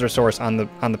the browser source on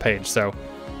the page, so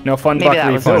no fun Maybe buck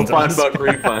that was refunds. No fun buck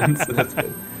refunds. That's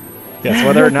good. Yes,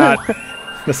 whether or not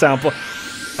the sound.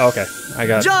 Okay, I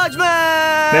got it.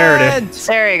 Judgment! There it is.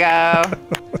 There you go.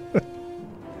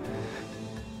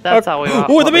 That's all we want.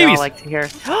 Oh, the what we all babies! like to hear.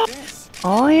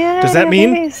 Oh yeah. Does that yeah,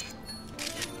 mean- babies.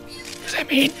 What does that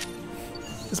mean?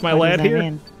 Is my What lad does that here?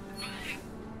 mean?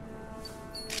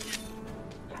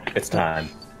 It's time.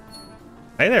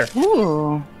 Hey there.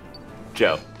 Ooh.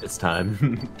 Joe, it's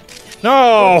time.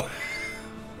 No!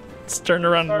 It's turned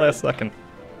around in the last second.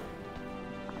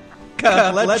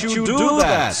 Can't let you do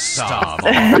that, Star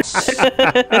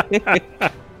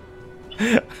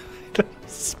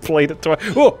Played it twice.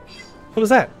 Whoa! What was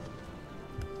that?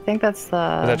 I think that's the.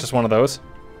 Was that just one of those?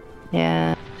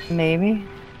 Yeah, maybe.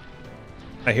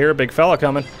 I hear a big fella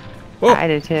coming. Whoa! I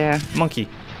do too. Monkey.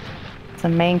 It's a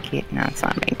Mankey. No, it's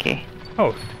not Mankey.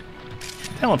 Oh.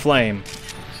 Talonflame.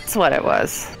 That's what it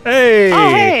was. Hey! Oh,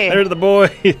 hey! There's the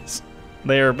boys.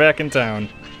 They are back in town.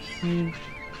 Mm.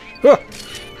 Whoa.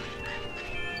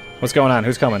 What's going on?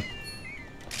 Who's coming?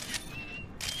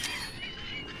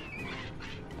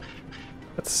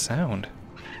 What's the sound?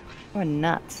 Oh,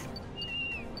 nuts.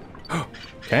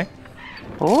 Okay.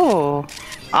 Oh.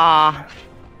 Ah.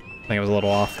 I think it was a little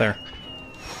off there.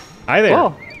 Hi there.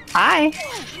 Oh. Hi.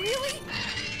 Really?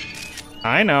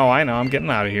 I know. I'm getting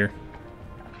out of here.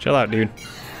 Chill out, dude.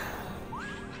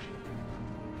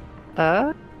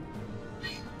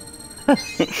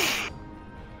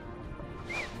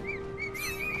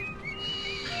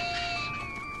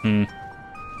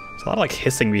 There's a lot of like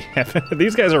hissing we have.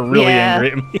 These guys are really Yeah.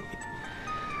 angry at me.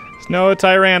 There's no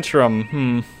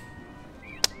Tyrantrum.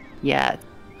 Yeah.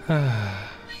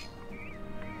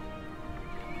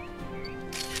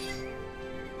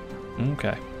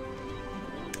 Okay.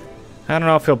 I don't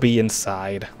know if he'll be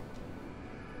inside.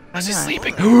 How's he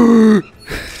sleeping? I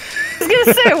was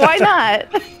gonna say, why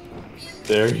not?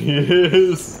 There he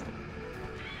is.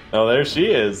 Oh, there she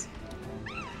is.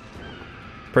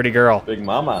 Pretty girl. Big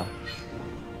Mama.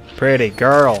 Pretty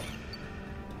girl.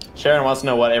 Sharon wants to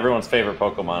know what everyone's favorite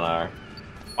Pokemon are.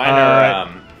 Mine are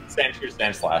Sandshrew,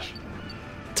 Sandslash.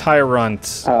 Tyrant.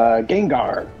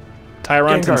 Gengar.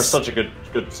 Tyrant Gengar and is such a good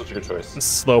choice.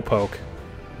 Slowpoke.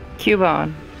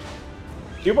 Cubone.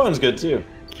 Cubone's good too.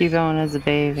 Cubone is a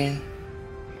baby.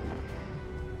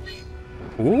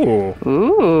 Ooh.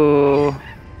 Ooh.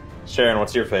 Sharon,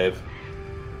 what's your fave?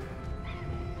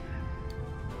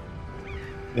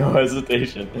 No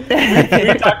hesitation. We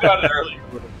talked about it earlier.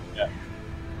 Yeah.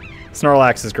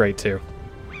 Snorlax is great too.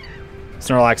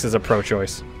 Snorlax is a pro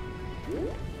choice.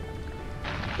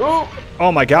 Ooh,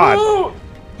 Oh my god. ooh.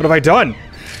 What have I done? What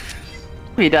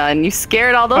have you done? You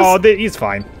scared all those. Oh, he's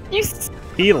fine. You.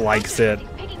 He likes it.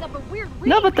 Picking up a weird ring.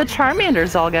 No, but the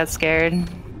Charmanders all got scared.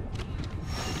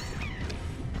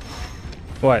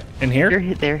 What? In here?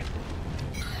 You're there.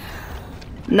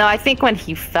 No, I think when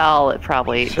he fell, it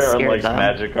probably Sharon scared likes them.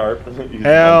 Magikarp. He's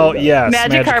Hell under that. yes.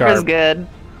 Magikarp is good.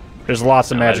 There's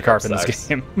lots of No, Magikarp in Magikarp this sucks.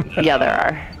 game. Yeah, there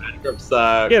are. Magikarp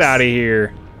sucks. Get out of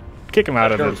here. Kick him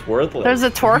out of Magikarp's it. worthless. There's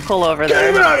a Torkoal over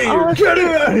there. Get him out of here! Get him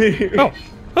out of here! Oh.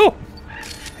 Oh.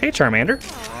 Hey, Charmander.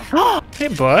 Hey,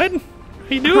 bud. How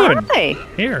you doing? Hi.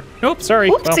 Here. Nope, sorry.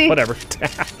 Oopsie. Well, whatever.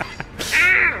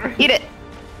 Eat it.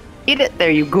 Eat it.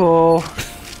 There you go.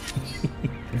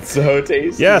 So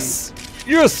tasty. Yes.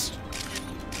 Yes.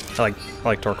 I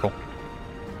like Torkoal.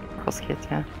 Torkoal's cute,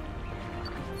 yeah.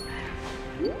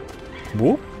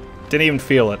 Whoop. Didn't even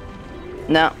feel it.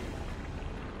 No.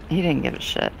 He didn't give a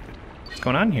shit. What's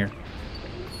going on here?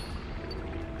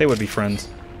 They would be friends.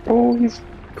 Oh, he's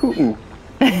Putin.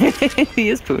 He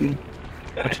is Putin.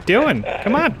 What you doing?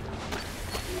 Come on.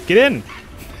 Get in.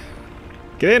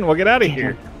 Get in. We'll get out of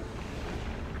here.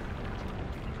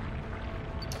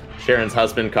 Sharon's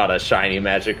husband caught a shiny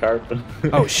Magikarp.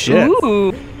 Oh shit.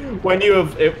 Ooh. When you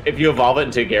if you evolve it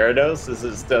into Gyarados, does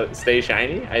it still stay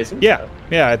shiny? I assume. Yeah. So.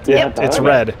 Yeah. It's okay.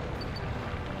 red.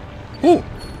 Ooh.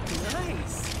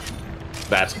 Nice.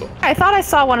 That's cool. I thought I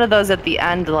saw one of those at the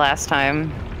end last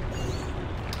time.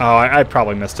 Oh, I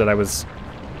probably missed it. I was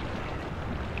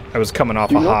coming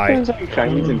off Do a you know if high. there's like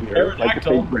shinies in here? Like if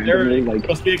they randomly like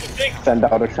supposed to be extinct. send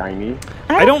out a shiny?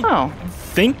 I don't know.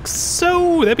 think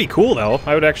so. That'd be cool though.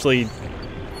 I would actually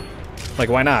like.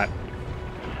 Why not?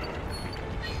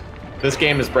 This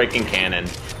game is breaking canon.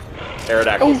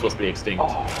 Aerodactyl is supposed to be extinct.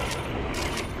 Oh.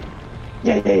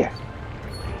 Yeah.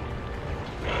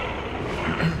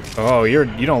 Oh, you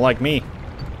don't like me.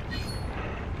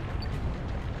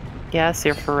 Yes,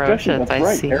 you're ferocious. That's I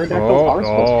right. see. Pterodactyls are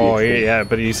supposed to be extinct. Yeah,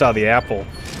 but you saw the apple.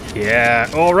 Yeah.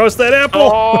 Oh, roast that apple.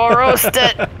 Oh, roast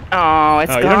it. Oh,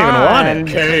 it's Oh, gone. you don't even want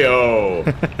it. KO.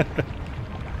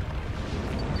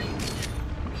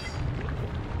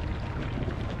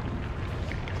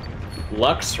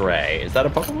 Luxray. Is that a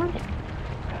Pokemon?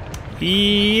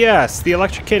 Yes, the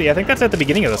electric kitty. I think that's at the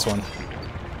beginning of this one.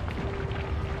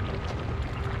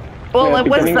 Well, Yeah, it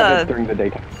was beginning of it the during the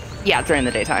daytime. yeah during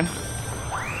the daytime.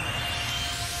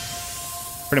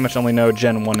 Pretty much only know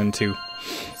Gen 1 and 2.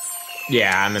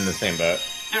 Yeah, I'm in the same boat.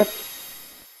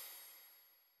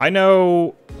 I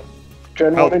know...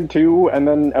 Gen Oh. 1 and 2, and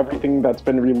then everything that's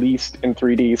been released in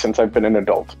 3D since I've been an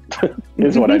adult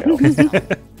is what I know.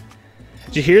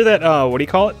 Did you hear that, what do you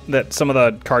call it? That some of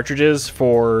the cartridges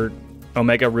for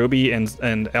Omega Ruby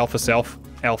and Alpha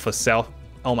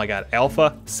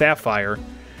Sapphire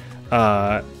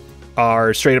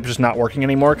are straight up just not working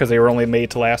anymore because they were only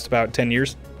made to last about 10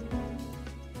 years?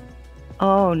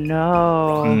 Oh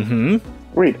no. Mm-hmm.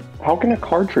 Wait, how can a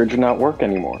cartridge not work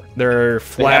anymore? They're They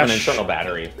flash. have an internal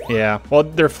battery. Yeah, well,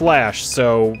 they're flash,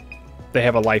 so they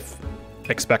have a life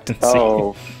expectancy.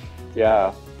 Oh,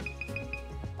 yeah.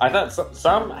 I thought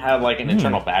some had like an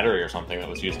internal battery or something that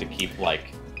was used to keep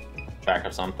like track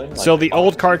of something. Like So the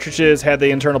old cartridges had the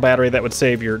internal battery that would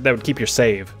keep your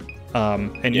save,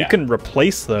 and you Yeah. can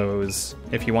replace those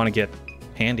if you want to get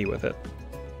handy with it.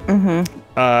 Mm-hmm.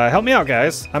 Help me out,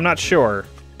 guys. I'm not sure.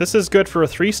 This is good for a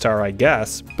 3-star, I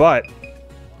guess, but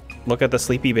look at the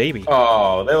sleepy baby.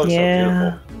 Oh, they look Yeah. so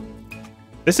beautiful.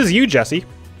 This is you, Jesse.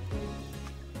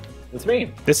 It's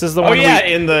me. This is the Oh one. yeah,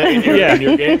 in your Yeah. in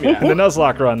your game. Yeah. the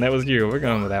Nuzlocke run. That was you. We're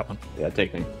going with that one. Yeah,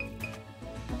 take me.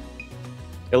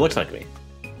 It looks like me.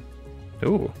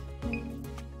 Ooh.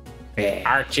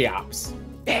 Archeops.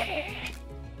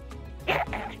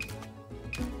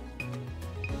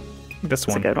 This It's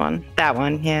a one. good one. That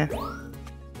one, yeah.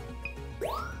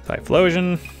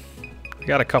 Typhlosion. We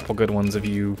got a couple good ones of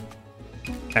you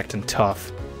acting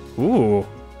tough. Ooh.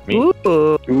 Me. Ooh.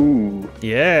 Ooh.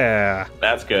 Yeah.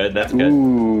 That's good. That's good.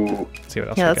 Ooh. Let's see what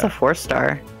else Yeah, we that's a got.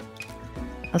 4-star.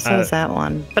 So is that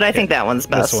one. But I think that one's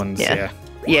best. This one's, yeah.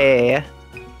 yeah. Yeah.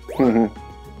 Mhm.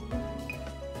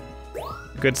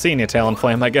 Good seeing you,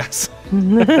 Talonflame, I guess.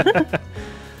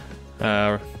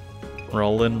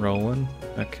 Rolling.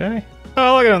 Okay.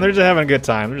 Oh, look at them. They're just having a good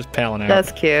time. They're just palling out.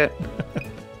 That's cute.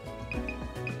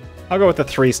 I'll go with the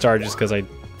 3-star just because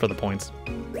for the points.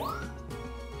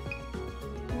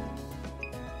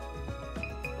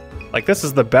 Like, this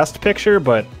is the best picture,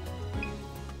 but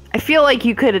I feel like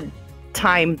you could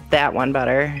time that one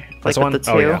better. Like This with one? the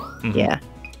 2. Oh, yeah. Mhm. Yeah.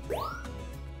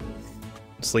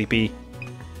 Sleepy.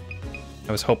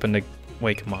 I was hoping to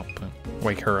wake him up, but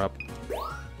wake her up.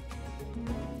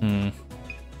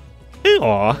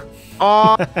 Aw.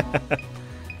 Aw.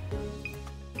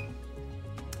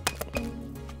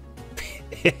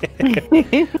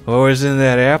 What was in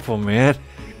that apple, man?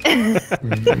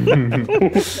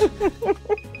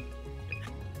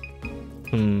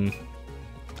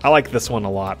 I like this one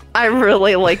a lot. I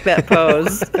really like that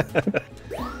pose.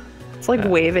 It's like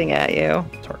waving at you.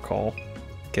 Tarkal.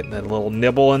 Getting that little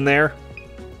nibble in there.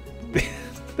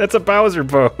 That's a Bowser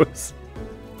pose.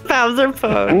 Bowser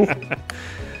pose.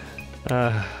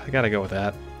 I gotta go with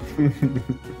that.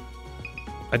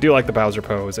 I do like the Bowser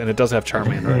pose, and it does have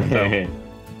Charmander in it,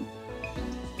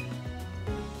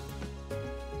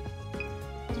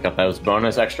 It's got those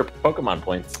bonus extra Pokemon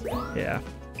points. though. Yeah.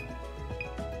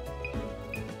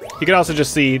 You can also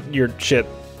just see your shit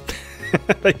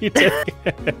that you take.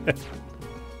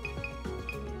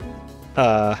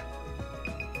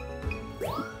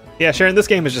 Yeah, Sharon, this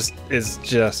game is just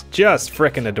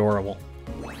frickin' adorable.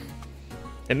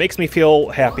 It makes me feel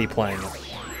happy playing it.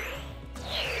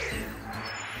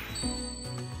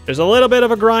 There's a little bit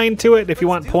of a grind to it if you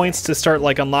want points to start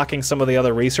like unlocking some of the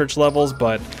other research levels,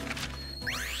 but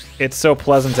it's so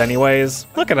pleasant anyways.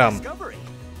 Look at him. Discovery.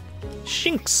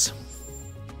 Shinx.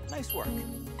 Nice work.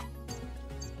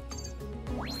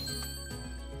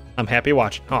 I'm happy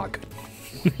watching. Oh, good.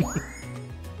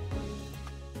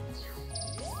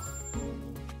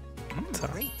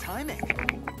 Great timing.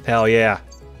 Hell yeah.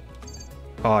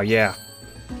 Oh, yeah.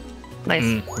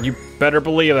 Nice. You better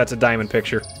believe that's a diamond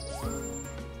picture.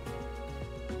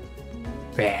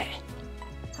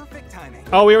 Perfect timing.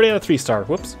 Oh, we already had a 3-star.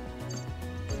 Whoops.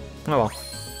 Oh well.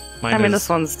 Mine I mean, is this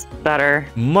one's better.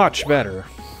 much better.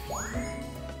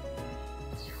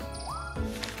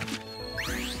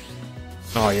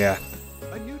 Oh, yeah.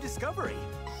 A new discovery.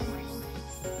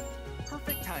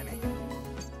 Perfect timing.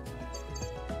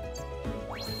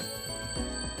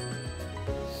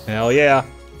 Hell yeah.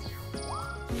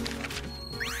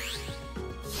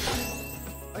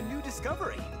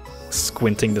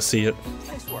 squinting to see it.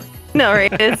 Nice work. No,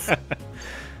 right?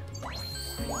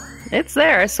 It's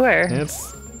there, I swear.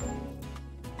 It's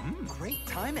Great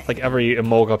timing. like every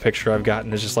Emolga picture I've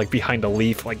gotten is just like behind a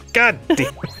leaf. Like, god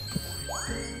damn.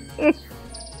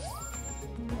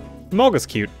 Emolga's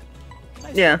cute.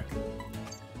 Yeah.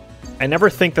 I never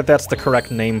think that that's the correct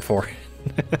name for it.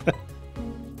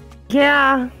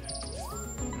 Yeah.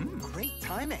 Great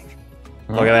timing.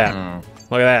 Look at that.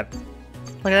 Look at that.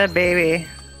 Look at that baby.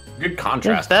 Good It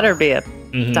contrast. better be a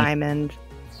Mhm. diamond.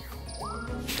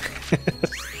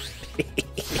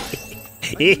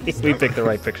 We picked the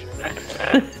right picture.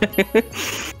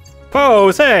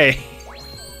 Pose, hey!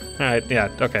 Alright, yeah,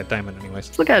 okay, diamond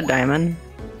anyways. Look at a diamond.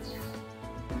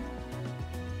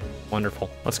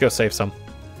 Wonderful. Let's go save some.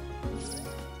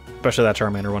 Especially that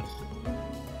Charmander one.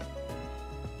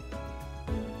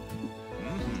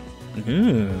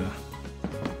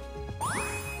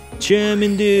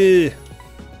 Charmander!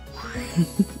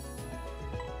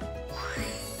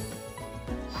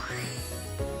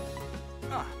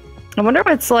 I wonder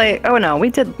what it's like. Oh no, we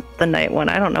did the night one.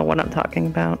 I don't know what I'm talking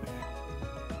about.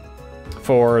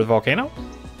 For the volcano?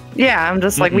 Yeah, I'm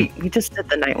just like, we just did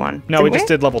the night one. No, we just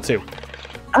did level 2.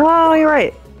 Oh, you're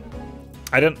right.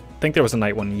 I didn't think there was a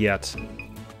night one yet.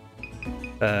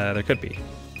 There could be.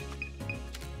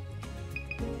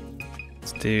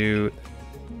 Let's do...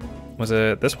 Was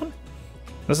it this one?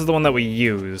 This is the one that we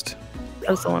used.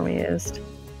 That was the one we used.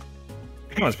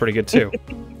 That one's pretty good too.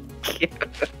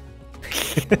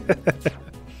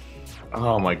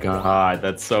 Oh my god,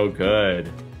 that's so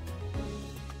good.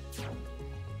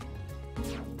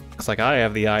 It's like I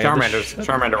have the eye of the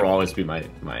Charmander will always be my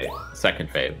second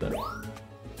fave. Though.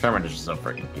 Charmander's just so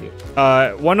freaking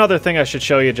cute. One other thing I should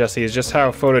show you, Jesse, is just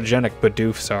how photogenic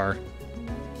Bidoofs are.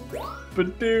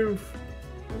 Bidoof.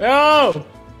 Oh!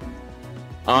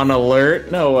 On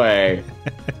alert? No way.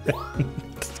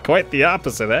 It's quite the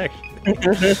opposite, actually.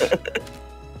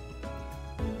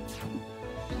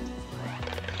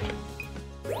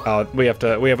 Oh, we have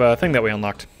a thing that we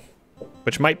unlocked,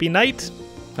 which might be night.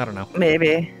 I don't know.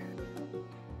 Maybe.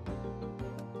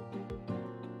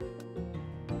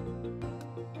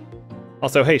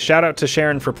 Also, hey, shout out to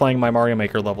Sharon for playing my Mario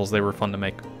Maker levels. They were fun to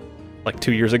make, like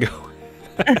 2 years ago.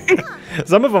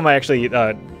 Some of them I actually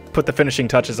put the finishing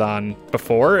touches on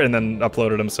before and then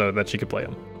uploaded them so that she could play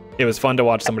them. It was fun to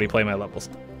watch somebody play my levels.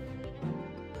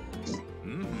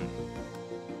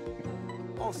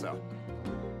 Also,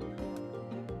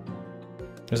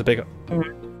 There's a big...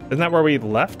 Isn't that where we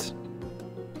left?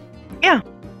 Yeah.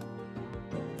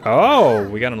 Oh,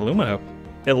 we got an Illumina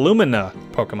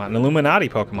Pokemon, an Illuminati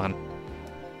Pokemon.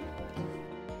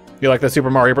 You like the Super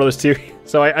Mario Brothers 2?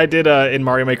 So I did, in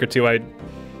Mario Maker 2, I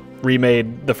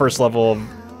remade the first level of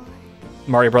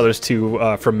Mario Brothers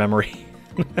 2 from memory.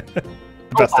 The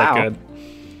best I could.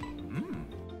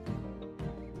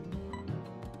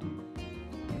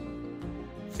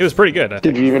 It was pretty good.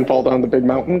 Did you even fall down the big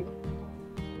mountain?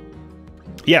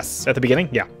 Yes, at the beginning,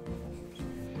 yeah.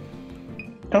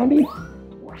 Tommy?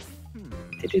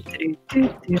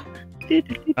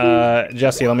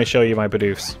 Jesse, let me show you my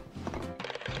Bidoofs.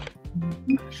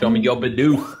 Show me your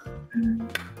Bidoof.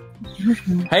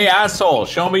 Hey, asshole,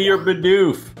 show me your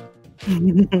Bidoof.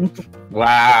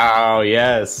 Wow,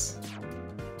 yes.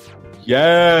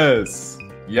 Yes.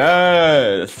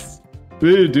 Yes.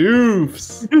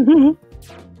 Bidoofs.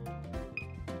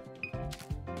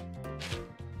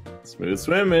 Smooth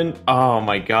swimming. Oh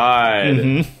my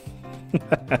god.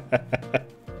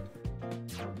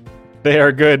 They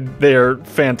are good. They are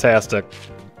fantastic.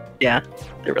 Yeah,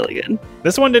 they're really good.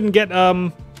 This one didn't get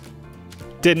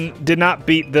did not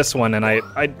beat this one, and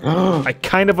I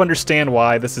kind of understand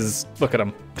why. This is, look at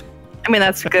them. I mean,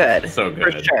 that's good. So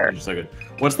good. For sure. So good.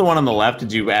 What's the one on the left?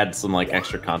 Did you add some like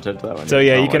extra content to that one? So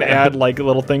yeah, Oh you can my God. add like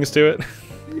little things to it.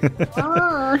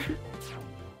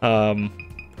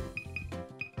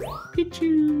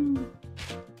 Pichu.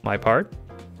 My part.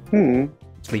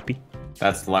 Sleepy.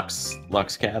 That's Lux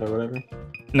Cat or whatever.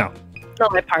 No.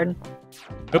 Not my pardon.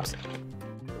 Oops.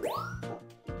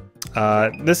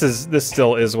 This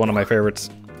still is one of my favorites.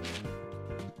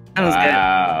 That was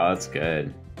Wow, that's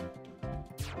good.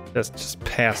 Just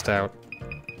passed out.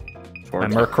 My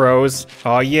Torch. Murkrows.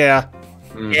 Oh yeah.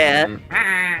 good. Yeah,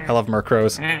 I love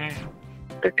Murkrows.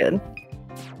 they're good.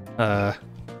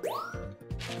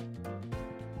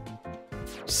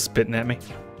 Spitting at me.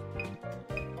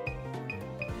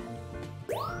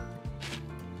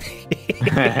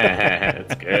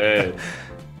 It's good.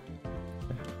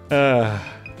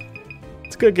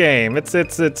 It's a good game. It's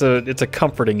a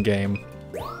comforting game.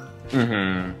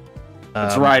 Mm-hmm.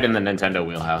 It's right in the Nintendo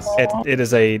wheelhouse. It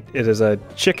is a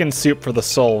chicken soup for the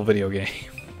soul video game.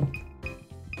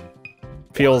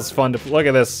 Feels fun to look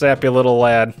at this sappy little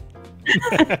lad.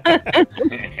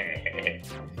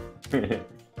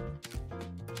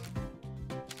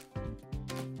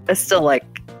 I still like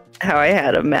how I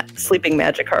had a sleeping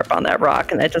Magikarp on that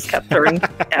rock, and I just kept throwing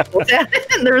apples at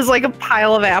it, and there was like a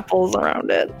pile of apples around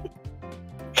it.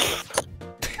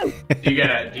 Do you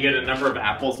get a number of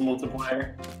apples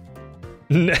multiplier?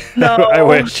 No, No. I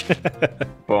wish.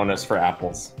 Bonus for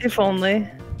apples. If only.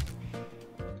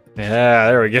 Yeah,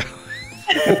 there we go.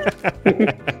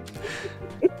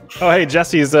 Oh, hey,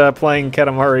 Jesse's playing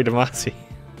Katamari Damacy.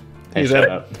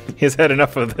 Hey, He's had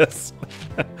enough of this.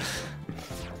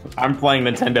 I'm playing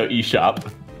Nintendo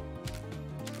eShop.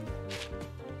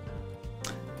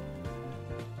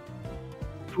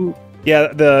 Yeah,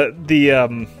 the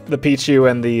Pichu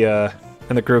and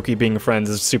the Grookey being friends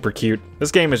is super cute.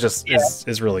 This game is just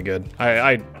is really good.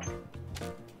 I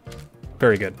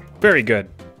very good, very good.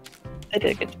 I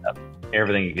did a good job.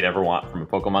 Everything you could ever want from a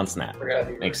Pokemon Snap,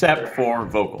 except for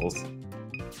vocals.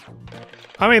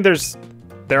 I mean,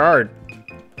 there are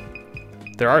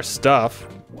stuff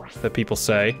that people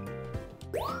say,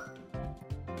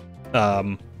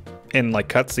 in like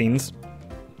cutscenes.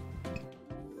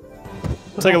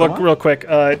 Let's take a look real quick.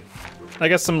 I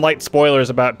guess some light spoilers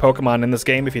about Pokemon in this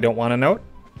game if you don't want to know it.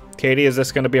 Katie, is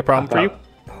this going to be a problem for you?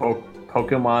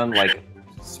 Pokemon, like,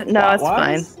 No, it's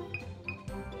fine.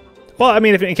 Well, I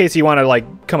mean, if in case you want to like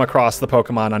come across the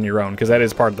Pokemon on your own, because that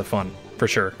is part of the fun for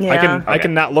sure. Yeah. I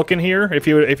can not look in here if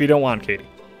you don't want, Katie.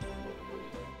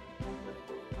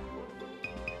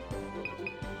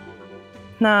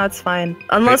 No, it's fine.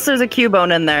 Unless there's a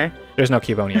Cubone in there. There's no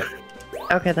Cubone yet.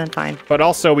 Okay, then fine. But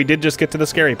also, we did just get to the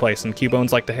scary place, and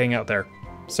Cubones like to hang out there.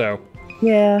 So,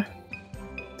 Yeah.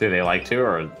 Do they like to,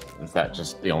 or is that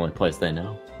just the only place they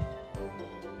know?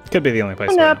 could be the only place.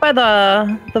 And we up know. by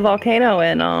the volcano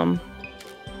in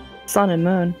Sun and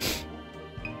Moon.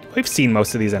 We've seen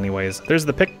most of these anyways. There's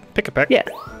the Pick-a-Peck. Yeah.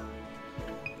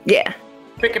 Yeah.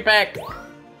 Pick it back.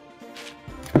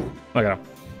 Look at him.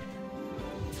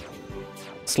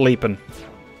 Sleeping.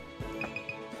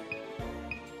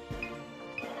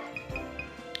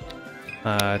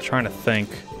 Trying to think.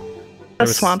 A There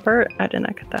was- Swampert? I did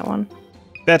not get that one.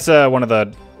 That's one of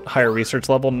the higher research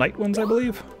level night ones, I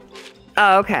believe.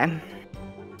 Oh, okay.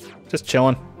 Just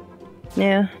chilling.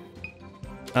 Yeah.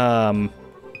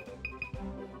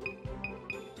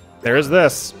 There's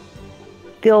this.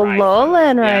 The old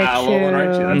Alolan Raichu. Yeah, Alolan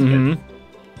Raichu, that's Mm-hmm.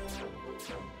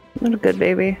 What a good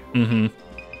baby. Mm-hmm.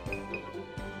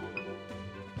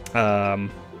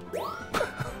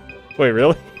 Wait,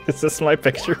 really? Is this my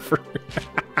picture for?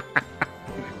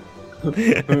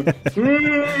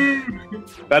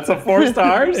 That's a 4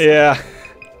 stars? Yeah.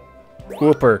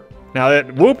 Whooper. Now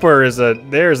that Whooper is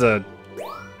there's a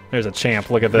champ.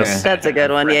 Look at this. That's a good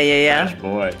one. Yeah, yeah, Fresh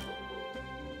boy.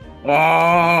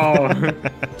 Oh!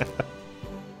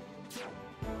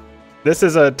 This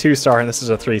is a 2-star and this is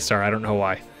a 3-star. I don't know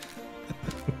why.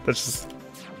 That's just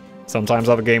sometimes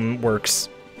how the game works.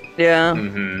 yeah.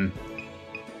 Mm-hmm.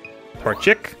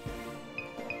 Torchic.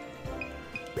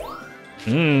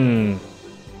 Mmm.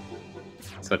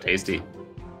 So tasty.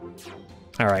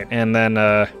 All right, and then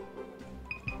the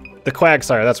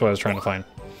Quagsire. That's what I was trying to find.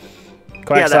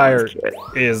 Yeah, that one's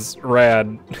Quagsire is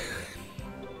rad.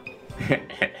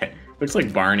 Looks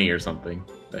like Barney or something.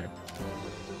 There.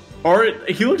 Or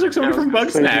he looks like someone from Bug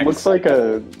Snacks. It looks like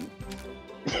a.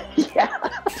 Yeah.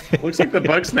 Looks like the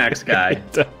Bug Snacks guy.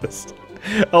 It does.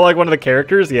 Oh, like one of the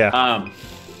characters? Yeah.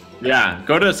 Yeah.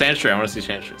 Go to Sandshrew. I want to see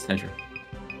Sandshrew.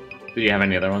 Do you have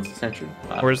any other ones? Sandshrew.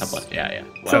 Where's- top left? Yeah, yeah. To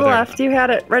the there. left, you had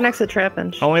it right next to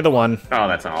Trapinch. Only the one. Oh,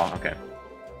 that's all. Okay.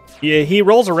 Yeah, he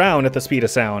rolls around at the speed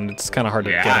of sound. It's kind of hard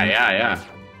to get him. Yeah.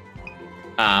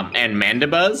 And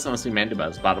Mandibuzz. I want to see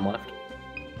Mandibuzz. Bottom left.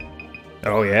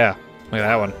 Oh yeah, look at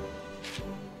that one.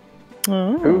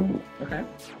 Oh. Ooh. Okay.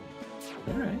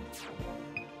 All right.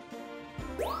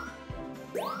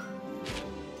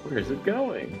 Where is it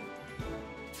going?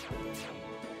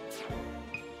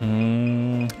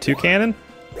 Toucannon?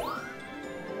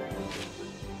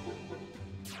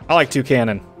 I like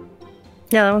Toucannon.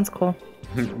 Yeah, that one's cool.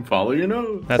 Follow your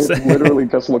nose. That's It literally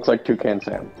just looks like Toucan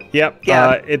Sam. Yep.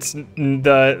 Yeah. It's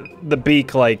the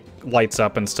beak like lights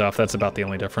up and stuff. That's about the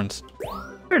only difference.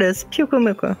 There it is.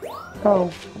 Pukumuku.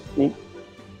 Oh, neat.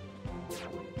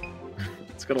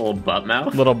 It's got a little butt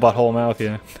mouth. Little butthole mouth,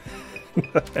 yeah.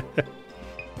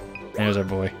 There's our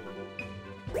boy.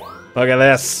 Look at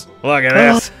this. Look at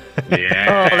this.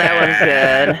 Yeah. Oh,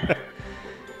 that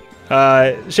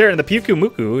one's good. Sharon, the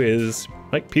Pukumuku is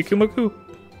like Pukumuku.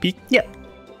 Yep.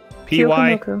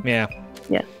 P-Y? Pyukumuku. Yeah.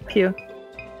 Yeah, Pew.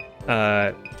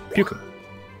 Pukum.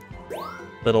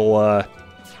 Little,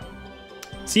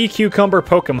 sea cucumber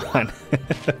Pokemon.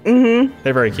 Mm-hmm.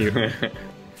 They're very cute.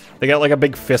 They got like a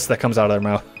big fist that comes out of their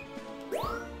mouth.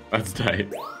 That's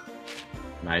tight.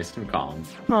 Nice and calm.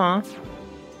 Aw.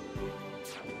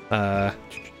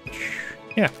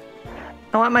 Yeah.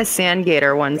 I want my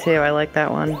Sandgator one too. I like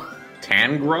that one.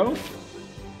 Tangrowth?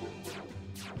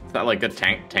 Is that like the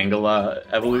Tangela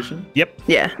evolution? Yep.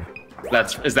 Yeah.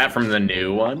 Is that from the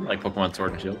new one, like Pokemon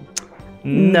Sword and Shield?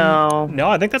 No. No,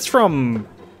 I think that's from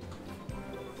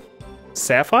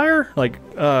Sapphire, like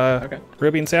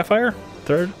Ruby and Sapphire,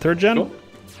 third gen. Cool.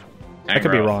 I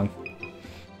could be Tangrowth. wrong.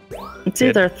 It's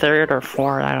either third or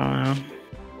fourth. I don't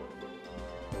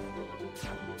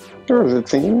know. Or is it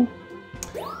seen?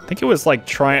 I think it was like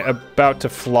about to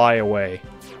fly away.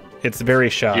 It's very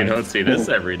shy. You don't see this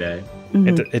every day.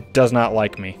 It does not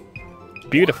like me.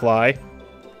 Beautifly.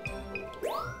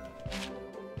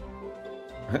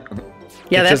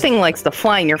 Yeah, It that just- thing likes to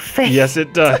fly in your face. Yes,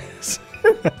 it does.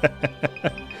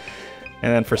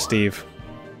 And then for Steve.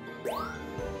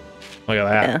 Look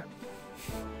at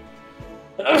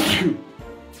that.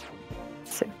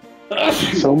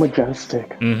 So majestic.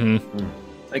 Mm-hmm.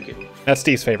 Thank you. That's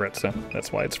Steve's favorite, so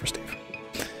that's why it's for Steve.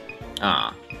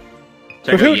 Ah.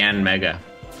 Check Hoot out Hoot. Yan Mega.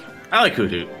 I like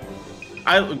Hoot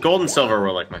Hoot. Gold and Silver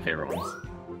were like my favorite ones.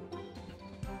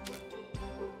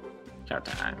 Shout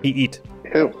time. Eat.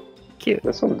 Ew. Cute.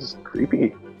 This one's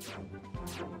creepy.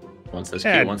 Once this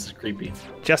Yeah. cute, once this creepy.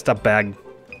 Just a bag.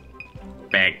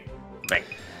 Bang. Bang.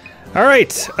 All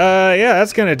right. Yeah,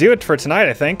 that's gonna do it for tonight,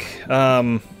 I think.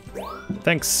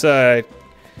 Thanks,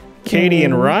 Katie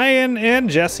and Ryan and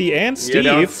Jesse and Steve You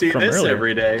don't see from this earlier.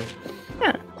 every day.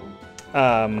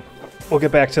 We'll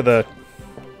get back to the.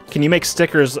 Can you make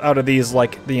stickers out of these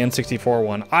like the N64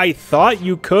 one? I thought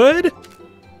you could.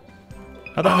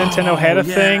 I thought Nintendo had a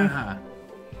thing.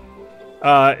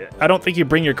 I don't think you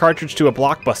bring your cartridge to a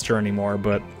Blockbuster anymore,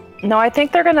 but No, I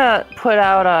think they're gonna put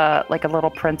out a little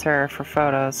printer for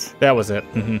photos. that was it.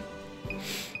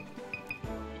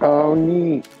 Oh,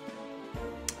 neat.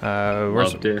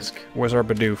 Where's Love disc. our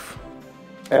Bidoof?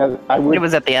 And I would It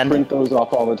was at the end. print those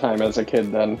off all the time as a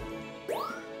kid then.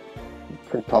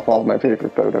 Print off all of my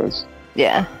favorite photos.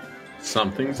 Yeah.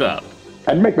 Something's up.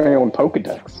 I'd make my own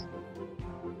Pokedex.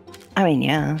 I mean,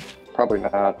 yeah. Probably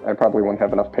not. I probably wouldn't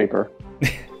have enough paper.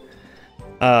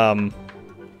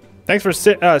 Thanks for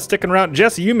sticking around,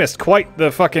 Jesse. You missed quite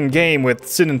the fucking game with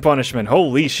Sin and Punishment.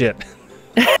 Holy shit!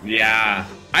 Yeah.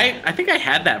 I think I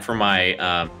had that for my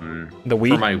The Wii?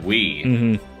 For my Wii.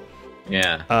 Mm-hmm.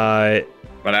 Yeah.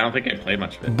 But I don't think I played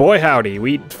much of it. Boy howdy,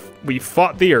 we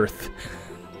fought the Earth.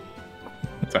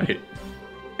 Sorry.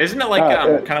 Isn't it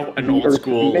like kind of an the old Earth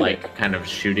school Mimic. like kind of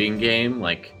shooting game,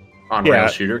 like on Yeah. rail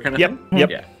shooter kind of Yep. thing? Yep.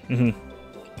 Yeah.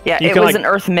 Yeah, You it can, was like- an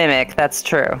Earth Mimic, that's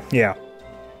true. Yeah,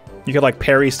 you could like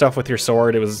parry stuff with your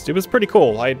sword. It was pretty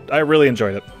cool. I really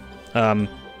enjoyed it.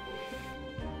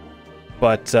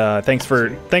 But thanks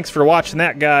for watching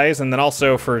that, guys, and then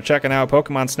also for checking out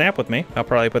Pokemon Snap with me. I'll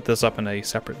probably put this up in a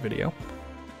separate video.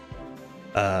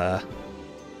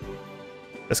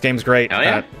 This game's great. Hell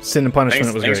yeah. Sin and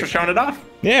Punishment was Thanks great. for showing it off.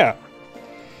 Yeah.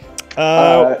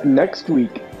 Next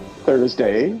week,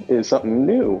 Thursday, is something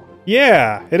new.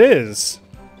 Yeah, it is.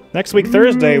 Next week,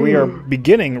 Thursday, we are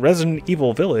beginning Resident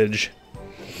Evil Village.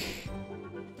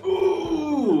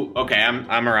 Ooh. Okay,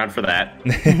 I'm around for that.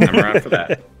 I'm around for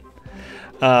that.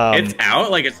 It's out,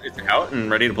 like it's out and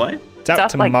ready to play. It's out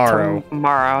tomorrow. Like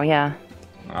tomorrow, yeah.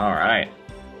 All right.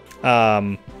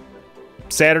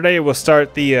 Saturday, we'll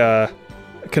start the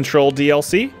Control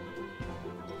DLC.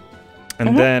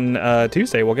 And then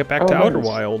Tuesday, we'll get back to nice. Outer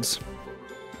Wilds.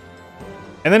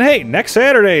 And then, hey, next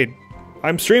Saturday,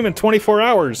 I'm streaming 24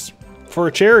 hours for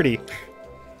a charity.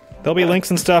 There'll be links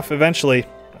and stuff eventually.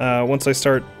 Once I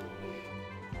start,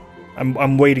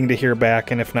 I'm waiting to hear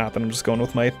back, and if not, then I'm just going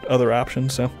with my other option.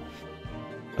 So,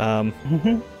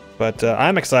 but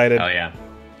I'm excited. Oh yeah,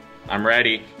 I'm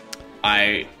ready.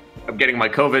 I'm getting my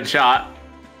COVID shot,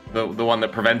 the one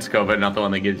that prevents COVID, not the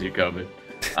one that gives you COVID,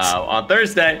 on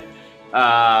Thursday.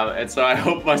 And so I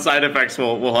hope my side effects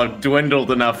will have dwindled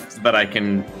enough that I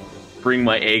can bring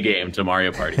my A game to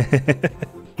Mario Party.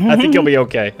 I think you'll be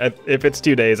okay. If it's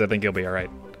 2 days, I think you'll be all right.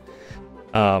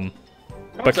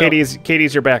 But so.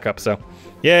 Katie's your backup, so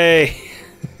yay.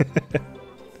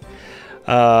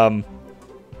 Let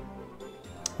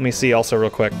me see also real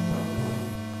quick.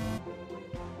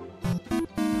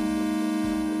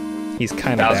 He's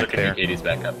kind of Bowser back can there. be Katie's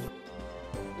backup.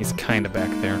 He's kind of back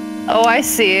there. Oh, I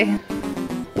see.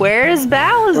 Where's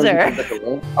Bowser?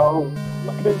 Oh,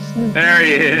 Look at his. There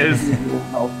he is.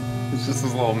 It's just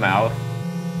his little mouth.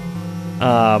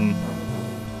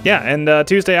 Yeah, and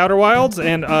Tuesday Outer Wilds,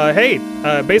 and hey,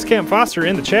 Basecamp Foster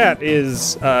in the chat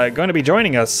is going to be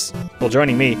joining us. Well,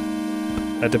 joining me.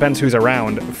 It depends who's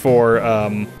around for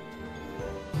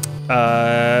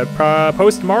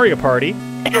post Mario Party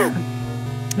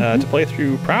to play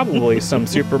through probably some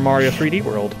Super Mario 3D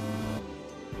World.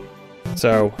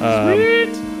 So I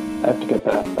have to get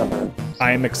that.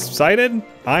 I'm excited.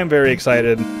 I'm very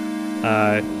excited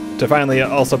to finally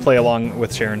also play along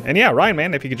with Sharon. And yeah, Ryan,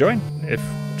 man, if you could join. If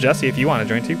Jesse, if you want to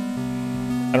join too.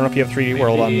 I don't know if you have 3D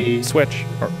World on Switch,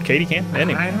 or Katie can.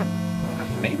 Any. I don't.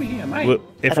 Maybe I might. Well,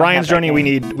 if Ryan's joining,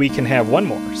 we can have one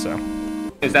more. So.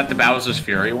 Is that the Bowser's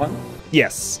Fury one?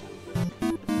 Yes.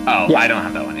 Oh, yeah. I don't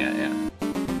have that one yet. Yeah.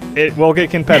 It will get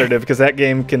competitive because that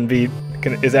game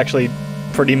is actually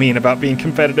pretty mean about being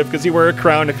competitive because you wear a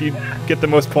crown if you get the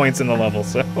most points in the level.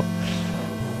 So.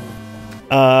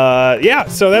 Yeah.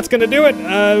 So that's gonna do it.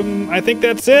 I think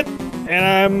that's it. And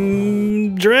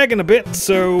I'm dragging a bit,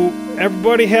 so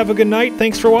everybody have a good night.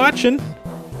 Thanks for watching.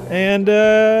 And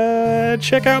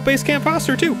check out Basecamp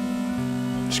Foster, too.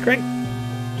 It's great.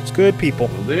 It's good people.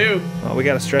 Will do. Oh, we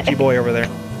got a stretchy boy over there.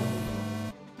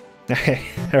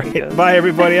 All right. Bye,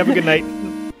 everybody. Have a good night.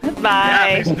 Bye. Yeah,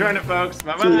 thanks for joining, folks.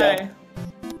 Bye-bye.